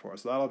seen that before.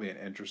 So that'll be an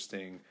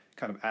interesting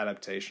kind of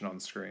adaptation on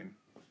screen.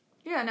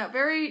 Yeah, no,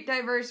 very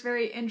diverse,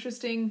 very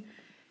interesting,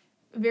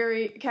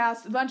 very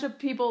cast. A bunch of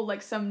people,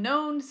 like some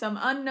known, some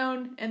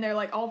unknown, and they're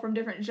like all from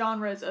different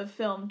genres of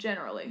film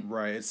generally.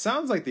 Right. It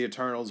sounds like The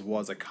Eternals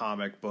was a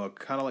comic book,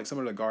 kind of like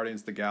similar to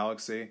Guardians of the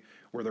Galaxy,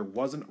 where there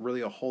wasn't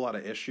really a whole lot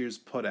of issues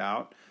put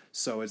out.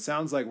 So it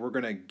sounds like we're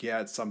going to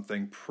get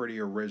something pretty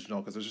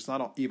original, because there's just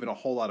not even a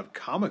whole lot of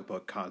comic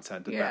book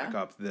content to back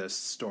up this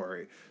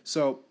story.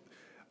 So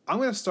I'm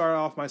going to start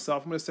off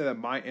myself. I'm going to say that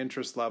my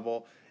interest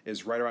level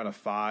is right around a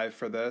 5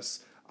 for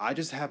this. I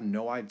just have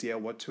no idea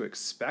what to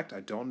expect. I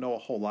don't know a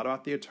whole lot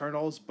about the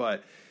Eternals,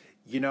 but,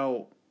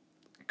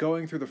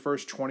 going through the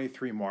first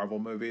 23 Marvel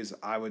movies,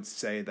 I would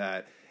say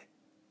that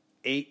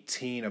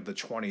 18 of the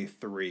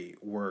 23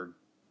 were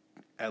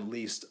at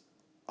least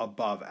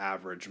above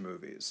average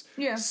movies.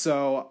 Yeah.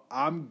 So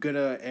I'm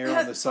gonna err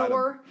on the side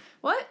of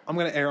what? I'm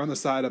gonna err on the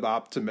side of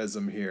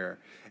optimism here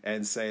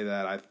and say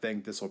that I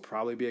think this will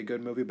probably be a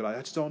good movie, but I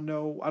just don't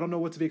know. I don't know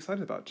what to be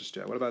excited about just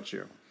yet. What about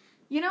you?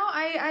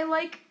 I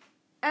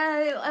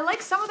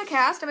like some of the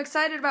cast. I'm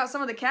excited about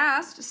some of the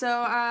cast.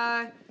 So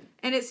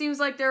and it seems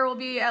like there will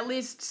be at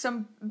least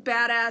some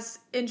badass,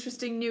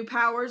 interesting new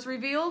powers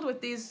revealed with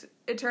these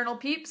Eternal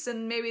peeps,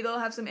 and maybe they'll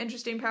have some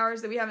interesting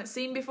powers that we haven't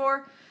seen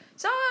before.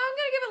 So I'm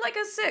going to give it like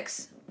a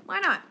 6. Why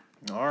not?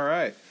 All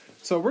right.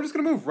 So we're just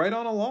going to move right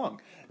on along.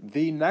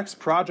 The next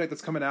project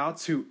that's coming out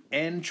to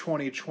end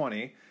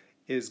 2020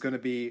 is going to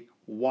be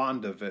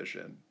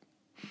WandaVision.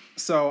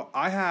 So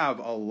I have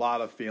a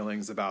lot of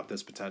feelings about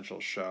this potential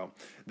show.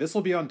 This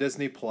will be on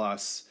Disney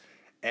Plus,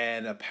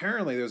 and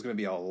apparently there's going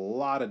to be a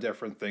lot of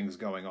different things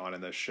going on in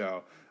this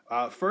show.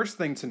 First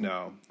thing to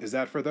know is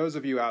that for those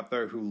of you out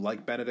there who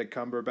like Benedict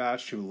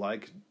Cumberbatch, who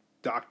like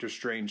Doctor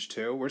Strange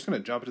 2, we're just going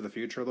to jump into the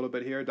future a little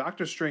bit here.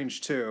 Doctor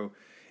Strange 2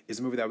 is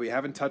a movie that we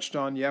haven't touched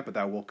on yet, but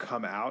that will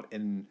come out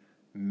in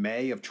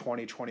May of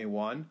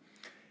 2021.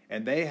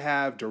 And they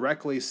have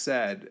directly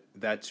said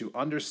that to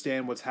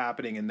understand what's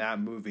happening in that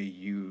movie,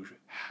 you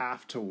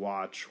have to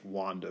watch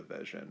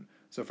WandaVision.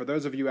 So for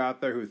those of you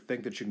out there who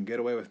think that you can get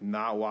away with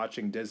not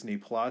watching Disney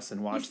Plus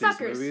and watch these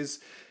movies,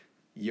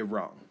 you're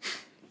wrong.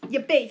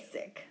 You're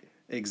basic.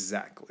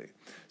 Exactly.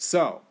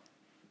 So,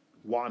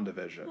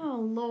 WandaVision. Oh,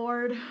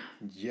 Lord.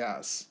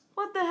 Yes.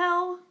 What the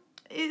hell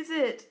is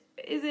it?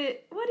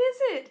 What is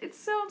it? It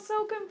sounds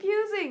so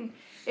confusing.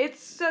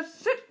 It's a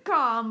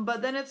sitcom,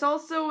 but then it's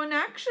also an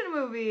action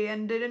movie,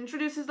 and it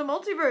introduces the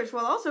multiverse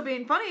while also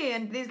being funny,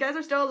 and these guys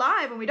are still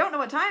alive, and we don't know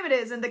what time it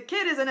is, and the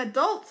kid is an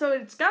adult, so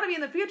it's gotta be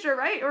in the future,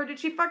 right? Or did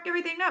she fuck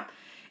everything up?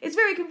 It's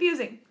very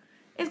confusing.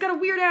 It's got a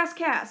weird-ass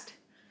cast.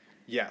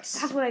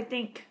 Yes. That's what I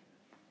think.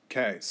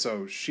 Okay,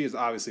 so she is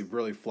obviously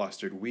really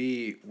flustered.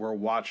 We were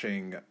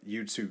watching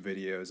YouTube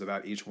videos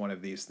about each one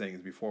of these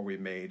things before we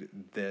made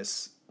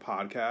this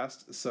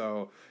podcast,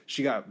 so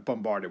she got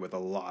bombarded with a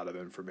lot of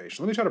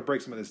information. Let me try to break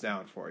some of this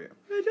down for you.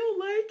 I don't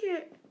like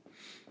it.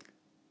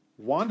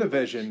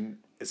 WandaVision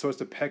is supposed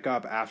to pick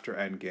up after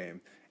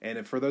Endgame,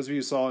 and for those of you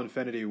who saw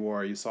Infinity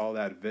War, you saw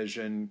that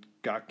Vision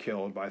got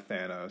killed by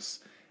Thanos,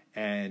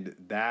 and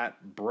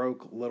that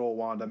broke little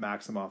Wanda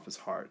Maximoff's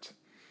heart.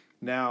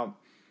 Now,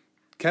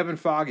 Kevin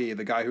Feige,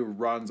 the guy who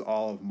runs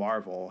all of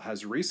Marvel,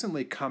 has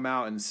recently come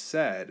out and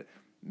said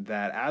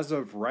that as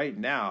of right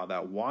now,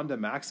 that Wanda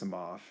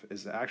Maximoff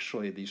is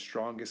actually the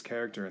strongest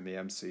character in the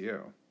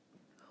MCU.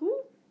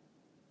 Who?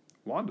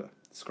 Wanda,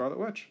 Scarlet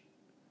Witch.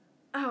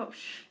 Oh,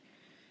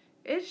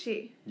 is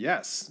she?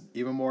 Yes,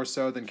 even more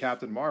so than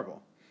Captain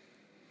Marvel.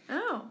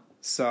 Oh.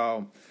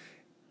 So,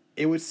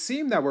 it would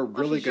seem that we're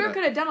really she sure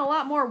could have done a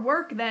lot more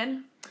work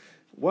then.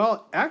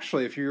 Well,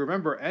 actually, if you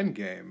remember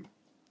Endgame...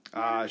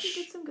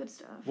 she did some good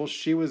stuff. Well,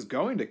 she was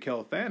going to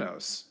kill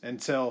Thanos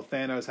until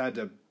Thanos had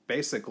to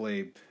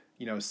basically...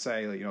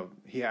 say,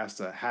 he has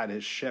to had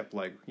his ship,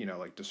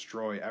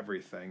 destroy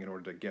everything in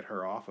order to get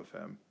her off of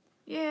him.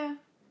 Yeah.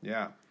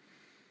 Yeah.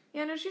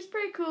 Yeah, no, she's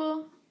pretty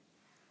cool.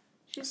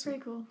 Pretty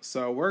cool.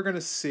 So we're going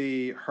to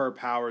see her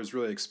powers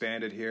really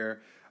expanded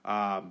here.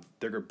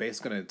 They're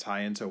basically going to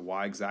tie into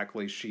why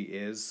exactly she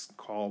is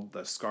called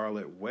the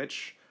Scarlet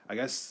Witch. I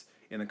guess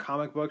in the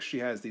comic book, she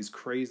has these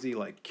crazy,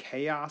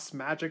 chaos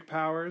magic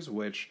powers,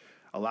 which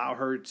allow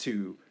her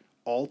to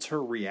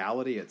alter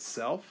reality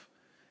itself.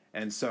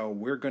 And so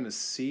we're going to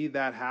see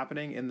that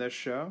happening in this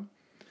show.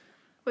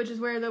 Which is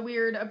where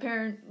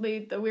apparently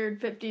the weird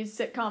 50s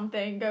sitcom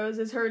thing goes,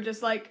 is her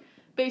just,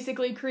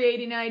 basically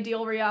creating an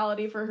ideal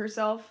reality for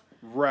herself.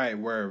 Right,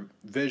 where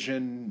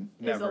Vision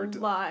never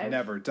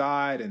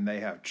died, and they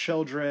have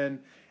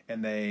children,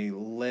 and they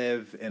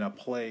live in a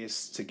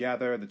place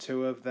together, the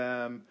two of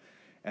them.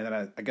 And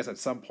then I guess at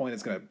some point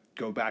it's going to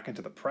go back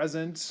into the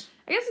present.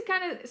 I guess it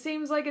kind of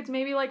seems like it's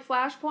maybe like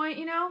Flashpoint,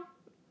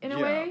 in a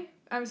way.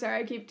 I'm sorry,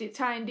 I keep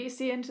tying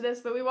DC into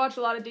this, but we watch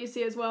a lot of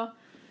DC as well.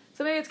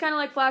 So maybe it's kind of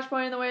like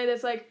Flashpoint in the way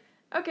that's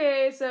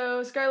okay,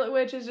 so Scarlet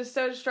Witch is just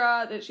so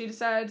distraught that she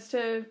decides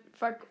to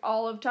fuck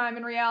all of time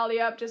and reality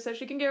up just so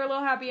she can get her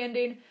little happy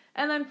ending,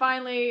 and then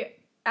finally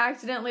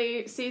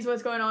accidentally sees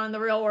what's going on in the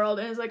real world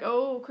and is like,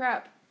 oh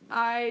crap,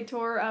 I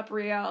tore up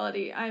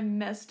reality. I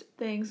messed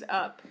things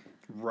up.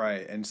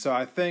 Right, and so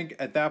I think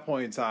at that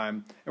point in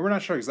time, and we're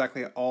not sure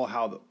exactly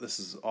how this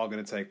is all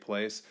going to take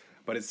place,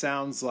 but it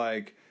sounds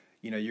like,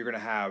 you're going to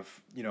have,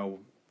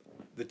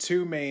 the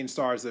two main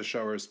stars of the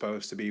show are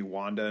supposed to be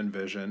Wanda and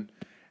Vision,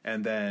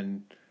 and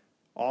then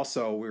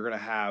also we're going to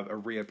have a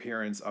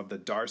reappearance of the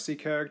Darcy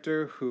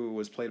character, who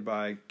was played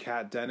by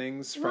Kat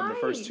Dennings from the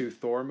first two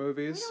Thor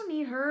movies. We don't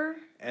need her.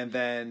 And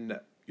then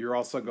you're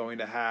also going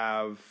to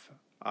have...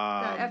 the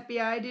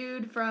FBI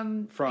dude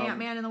from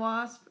Ant-Man and the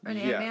Wasp, or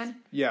Ant-Man.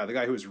 Yeah, the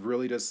guy who was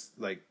really just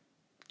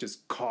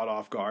caught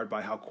off guard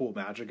by how cool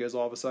magic is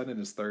all of a sudden in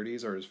his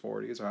 30s or his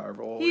 40s or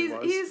however old he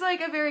was. He's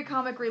a very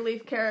comic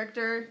relief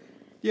character.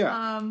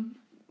 Yeah.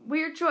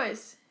 Weird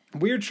choice.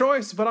 Weird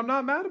choice, but I'm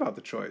not mad about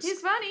the choice. He's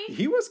funny.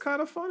 He was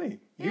kind of funny.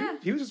 Yeah.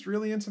 He was just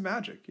really into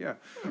magic, yeah.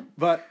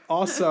 But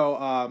also,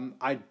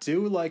 I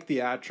do like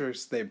the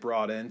actress they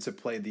brought in to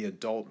play the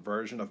adult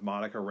version of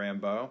Monica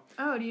Rambeau.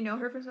 Oh, do you know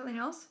her from something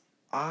else?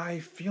 I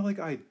feel like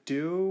I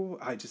do.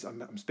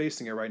 I'm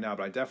spacing it right now,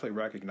 but I definitely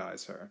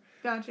recognize her.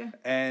 Gotcha.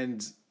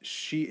 And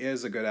she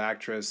is a good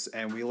actress,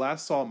 and we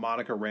last saw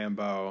Monica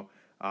Rambeau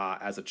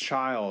as a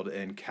child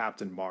in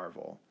Captain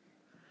Marvel.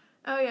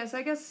 Oh, yes,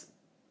 I guess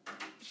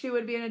she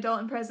would be an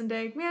adult in present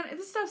day. Man,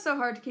 this stuff's so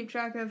hard to keep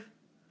track of.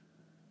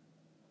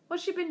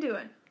 What's she been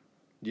doing?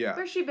 Yeah.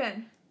 Where's she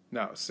been?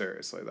 No,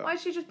 seriously, though. Why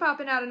is she just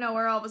popping out of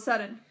nowhere all of a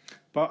sudden?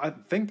 But I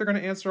think they're going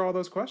to answer all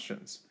those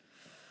questions.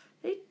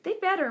 They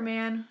better,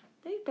 man.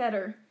 They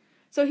better.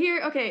 So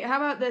here, okay, how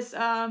about this,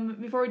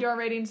 before we do our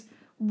ratings,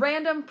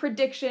 random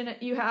prediction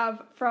you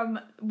have from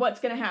what's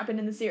going to happen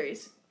in the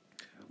series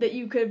that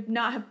you could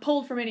not have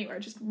pulled from anywhere,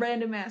 just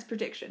random ass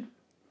prediction.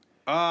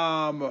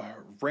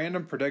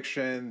 Random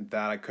prediction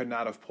that I could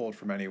not have pulled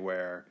from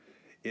anywhere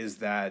is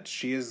that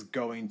she is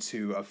going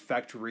to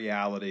affect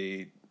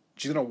reality.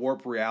 She's going to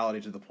warp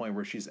reality to the point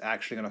where she's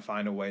actually going to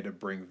find a way to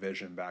bring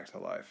Vision back to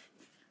life.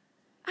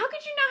 How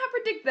could you not have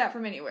predicted that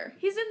from anywhere?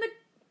 He's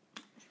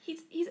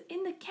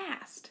in the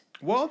cast.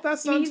 Well,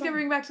 that's not. He's going to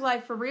bring back to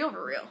life for real,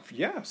 for real.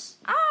 Yes.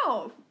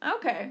 Oh,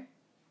 okay.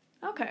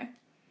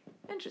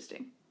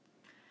 Interesting.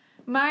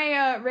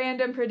 My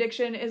random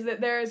prediction is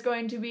that there is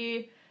going to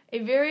be a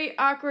very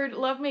awkward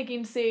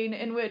lovemaking scene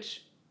in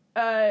which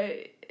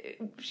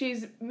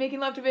she's making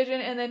love to Vision,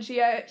 and then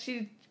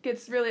she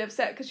gets really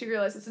upset because she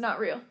realizes it's not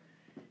real,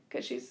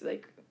 because she's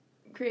like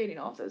creating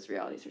all of those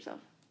realities herself.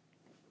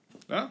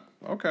 Oh,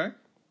 okay.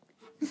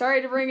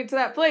 Sorry to bring it to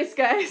that place,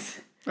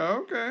 guys.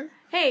 Okay.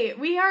 Hey,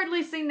 we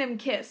hardly seen them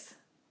kiss.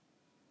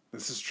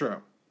 This is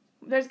true.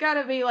 There's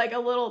gotta be like a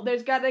little, they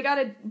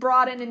gotta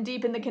broaden and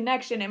deepen the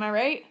connection, am I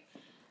right?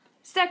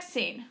 Sex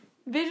scene.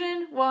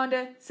 Vision,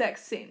 Wanda,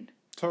 sex scene.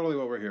 Totally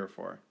what we're here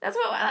for. That's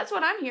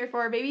what I'm here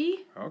for,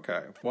 baby.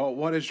 Okay. Well,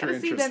 what is your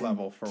interest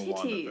level for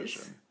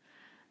WandaVision?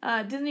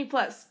 Disney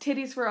Plus,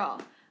 titties for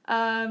all.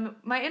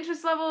 My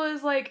interest level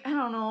is like, I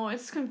don't know,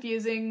 it's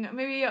confusing.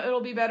 Maybe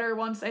it'll be better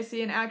once I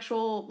see an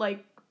actual,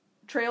 like,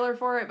 trailer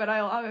for it, but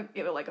I'll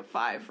give it like a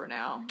 5 for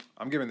now.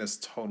 I'm giving this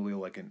totally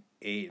like an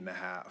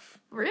 8.5.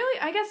 Really?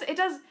 I guess it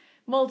does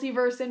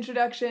multiverse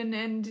introduction,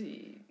 and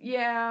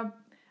yeah.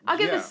 I'll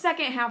give the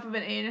second half of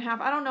an 8.5.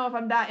 I don't know if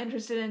I'm that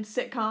interested in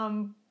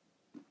sitcom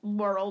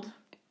world.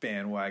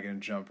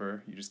 Bandwagon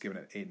jumper. You just give it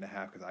an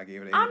 8.5 because I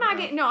gave it an 8.5.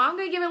 I'm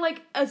gonna give it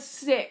like a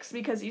 6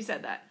 because you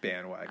said that.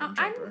 Bandwagon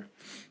jumper.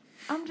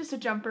 I'm just a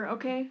jumper,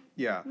 okay?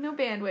 Yeah. No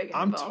bandwagon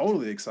I'm involved.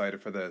 totally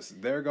excited for this.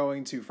 They're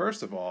going to,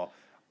 first of all,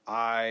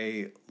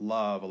 I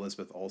love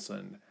Elizabeth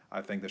Olsen.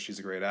 I think that she's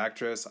a great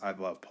actress. I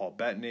love Paul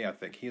Bettany. I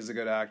think he's a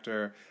good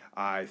actor.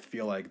 I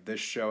feel like this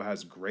show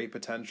has great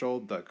potential.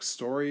 The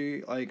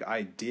story, like,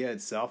 idea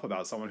itself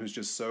about someone who's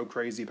just so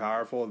crazy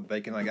powerful that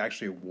they can, like,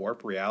 actually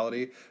warp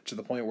reality to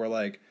the point where,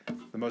 like,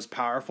 the most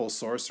powerful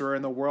sorcerer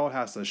in the world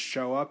has to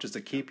show up just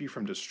to keep you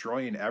from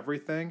destroying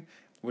everything,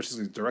 which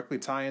is directly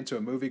tie into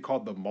a movie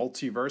called The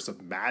Multiverse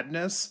of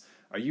Madness.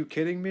 Are you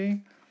kidding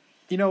me?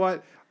 You know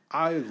what?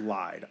 I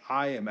lied.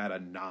 I am at a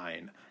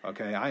 9.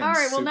 Okay, I am. All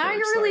right. Well, now you're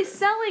really excited.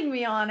 selling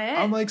me on it.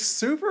 I'm like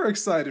super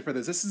excited for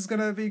this. This is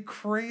gonna be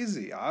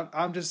crazy.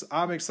 I'm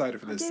excited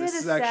for this. I'll give This it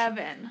is a actually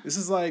 7. This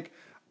is like,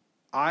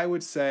 I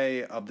would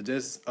say of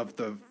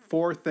the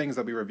 4 things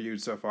that we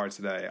reviewed so far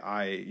today,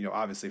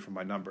 obviously from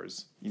my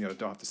numbers, don't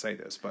have to say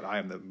this, but I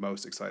am the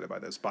most excited by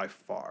this by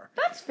far.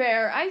 That's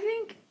fair. I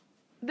think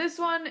this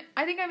one.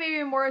 I think I'm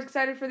maybe more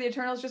excited for the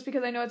Eternals just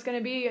because I know it's going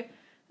to be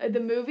the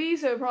movie,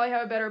 so it'll probably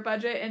have a better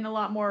budget and a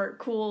lot more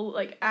cool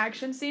like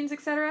action scenes,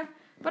 etc.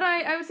 But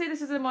I would say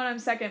this is the one I'm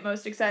second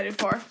most excited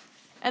for.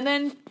 And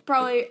then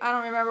probably, I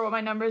don't remember what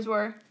my numbers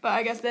were, but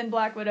I guess then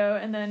Black Widow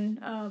and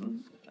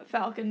then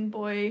Falcon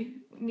Boy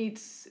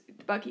meets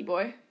Bucky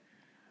Boy.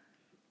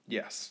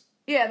 Yes.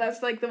 Yeah,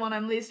 that's like the one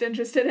I'm least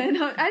interested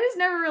in. I just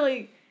never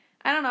really,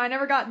 I don't know, I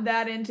never got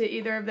that into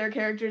either of their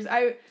characters.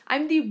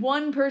 I'm the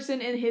one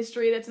person in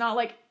history that's not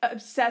like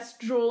obsessed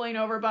drooling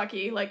over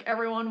Bucky. Like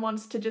everyone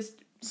wants to just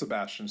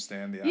Sebastian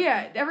Stan, the actor.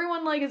 Yeah,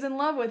 everyone like is in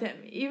love with him.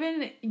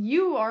 Even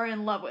you are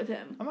in love with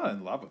him. I'm not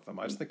in love with him.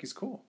 I just think he's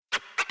cool.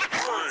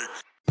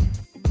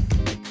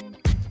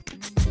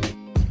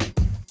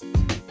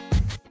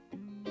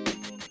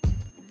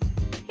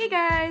 Hey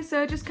guys,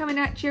 so just coming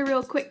at you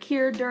real quick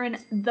here during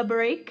the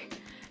break,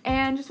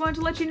 and just wanted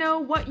to let you know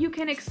what you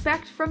can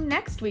expect from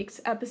next week's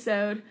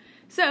episode.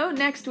 So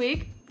next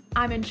week,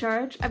 I'm in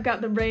charge. I've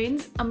got the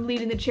reins. I'm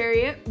leading the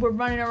chariot. We're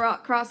running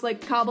across like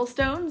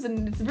cobblestones,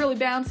 and it's really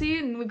bouncy,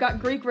 and we've got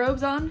Greek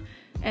robes on,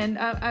 and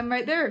I'm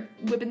right there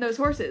whipping those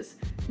horses.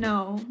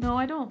 No,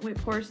 I don't whip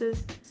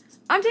horses.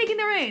 I'm taking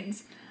the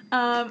reins.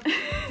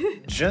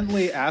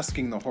 Gently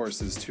asking the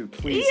horses to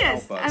please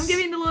help us. I'm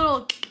giving the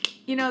little,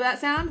 that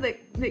sound that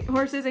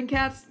horses and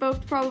cats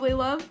both probably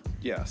love.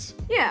 Yes.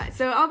 Yeah,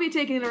 so I'll be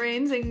taking the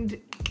reins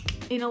and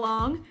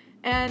along.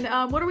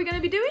 And what are we going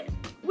to be doing?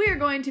 We're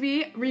going to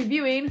be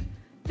reviewing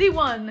the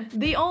one,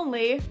 the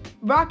only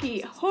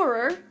Rocky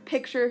Horror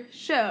Picture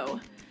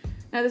Show.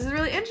 Now this is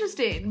really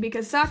interesting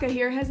because Sokka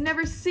here has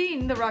never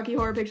seen the Rocky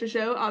Horror Picture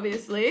Show,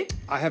 obviously.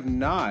 I have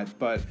not,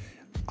 but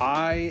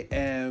I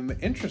am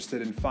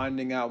interested in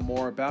finding out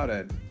more about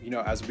it.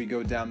 As we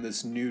go down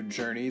this new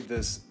journey,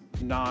 this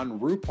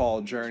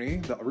non-RuPaul journey,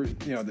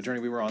 the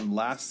journey we were on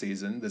last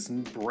season, this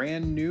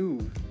brand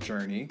new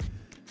journey.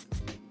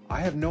 I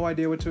have no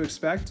idea what to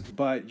expect,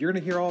 but you're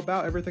going to hear all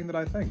about everything that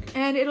I think.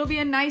 And it'll be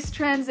a nice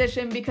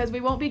transition because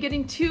we won't be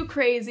getting too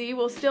crazy.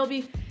 We'll still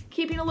be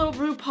keeping a little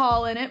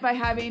RuPaul in it by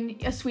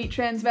having a sweet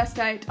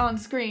transvestite on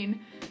screen.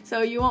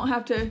 So you won't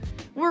have to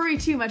worry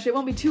too much. It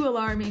won't be too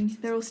alarming.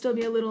 There will still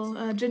be a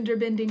little gender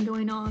bending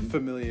going on.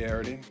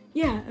 Familiarity.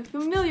 Yeah, a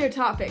familiar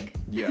topic.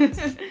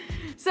 Yes.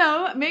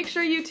 So make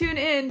sure you tune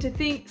in to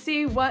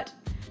see what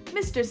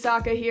Mr.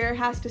 Sokka here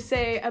has to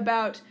say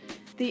about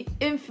the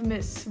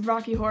infamous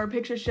Rocky Horror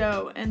Picture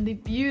Show and the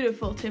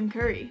beautiful Tim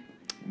Curry.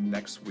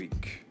 Next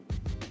week.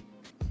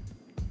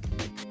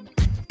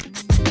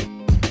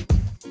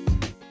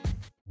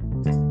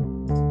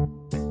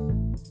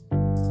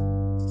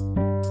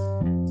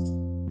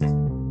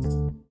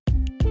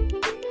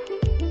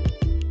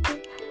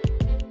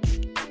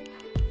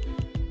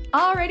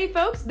 Alrighty,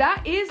 folks,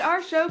 that is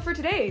our show for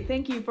today.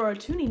 Thank you for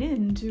tuning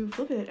in to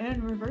Flip It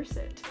and Reverse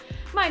It.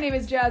 My name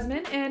is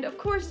Jasmine, and of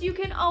course, you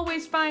can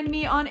always find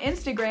me on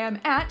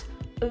Instagram at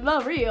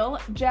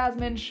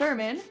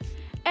TheRealJasmineSherman.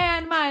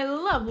 And my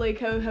lovely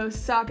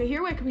co-host Sokka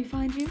here. Where can we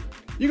find you?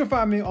 You can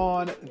find me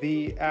on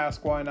the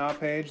Ask Why Not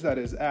page. That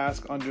is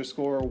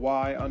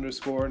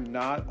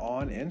ask_why_not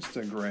on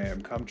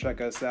Instagram. Come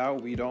check us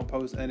out. We don't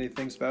post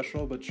anything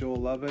special, but you'll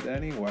love it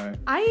anyway.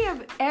 I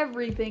have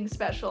everything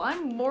special.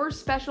 I'm more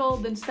special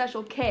than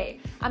Special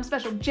K. I'm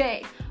Special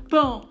J.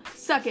 Boom.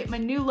 Suck it. My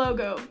new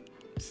logo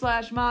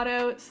 /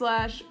 motto /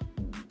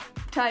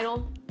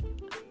 title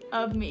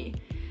of me.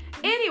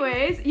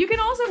 Anyways, you can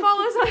also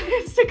follow us on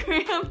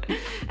Instagram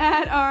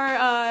at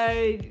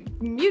our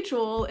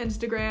mutual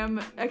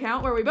Instagram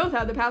account where we both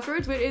have the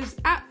passwords, which is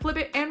at Flip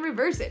It and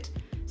Reverse It.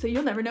 So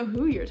you'll never know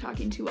who you're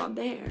talking to on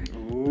there.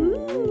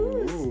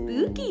 Ooh,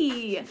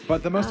 spooky.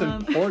 But the most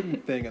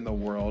important thing in the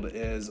world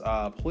is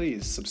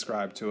please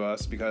subscribe to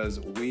us because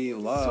we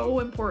love so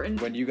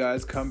important when you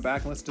guys come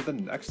back and listen to the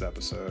next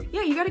episode.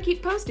 Yeah, you gotta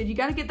keep posted. You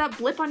gotta get that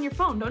blip on your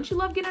phone. Don't you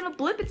love getting a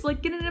blip? It's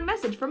like getting a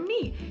message from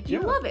me.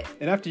 You love it.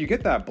 And after you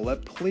get that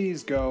blip,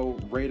 please go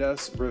rate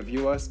us,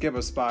 review us, give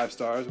us 5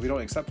 stars. We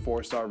don't accept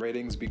 4-star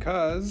ratings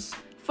because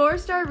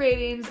 4-star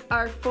ratings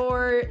are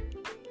for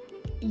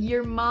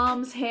your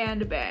mom's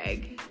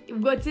handbag.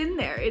 What's in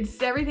there?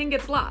 Everything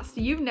gets lost.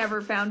 You've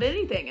never found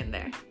anything in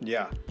there.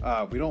 Yeah.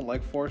 We don't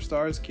like 4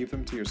 stars. Keep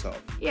them to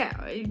yourself. Yeah.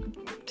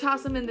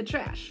 Toss them in the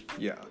trash.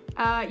 Yeah.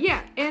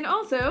 Yeah. And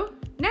also,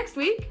 next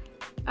week,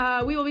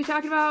 we will be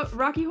talking about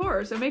Rocky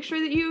Horror. So make sure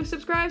that you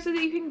subscribe so that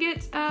you can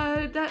get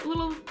that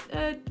little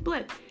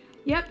blip.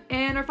 Yep.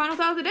 And our final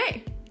thought of the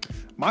day.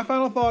 My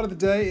final thought of the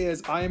day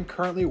is I am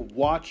currently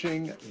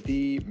watching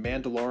The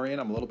Mandalorian.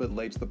 I'm a little bit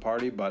late to the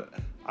party, but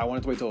I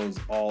wanted to wait till it was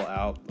all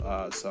out.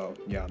 So,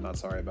 yeah, I'm not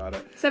sorry about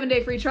it.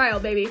 7-day free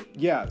trial, baby.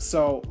 Yeah,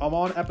 so I'm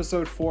on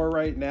episode 4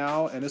 right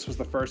now, and this was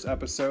the first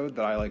episode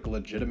that I,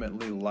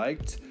 legitimately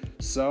liked.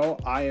 So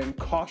I am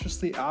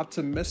cautiously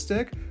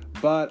optimistic,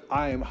 but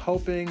I am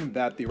hoping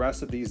that the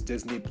rest of these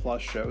Disney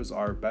Plus shows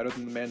are better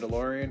than The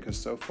Mandalorian, because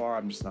so far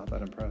I'm just not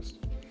that impressed.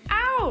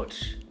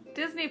 Ouch!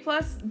 Disney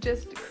Plus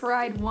just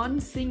cried one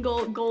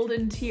single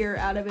golden tear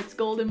out of its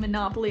golden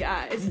Monopoly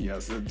eyes.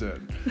 Yes, it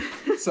did.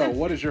 So,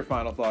 what is your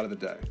final thought of the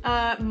day?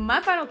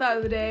 My final thought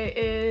of the day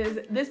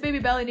is this baby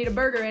belly need a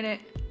burger in it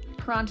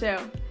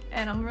pronto,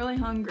 and I'm really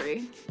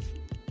hungry.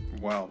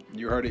 Well,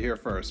 you heard it here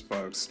first,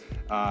 folks.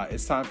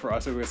 It's time for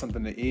us to go get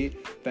something to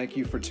eat. Thank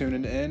you for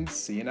tuning in.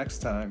 See you next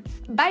time.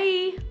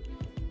 Bye!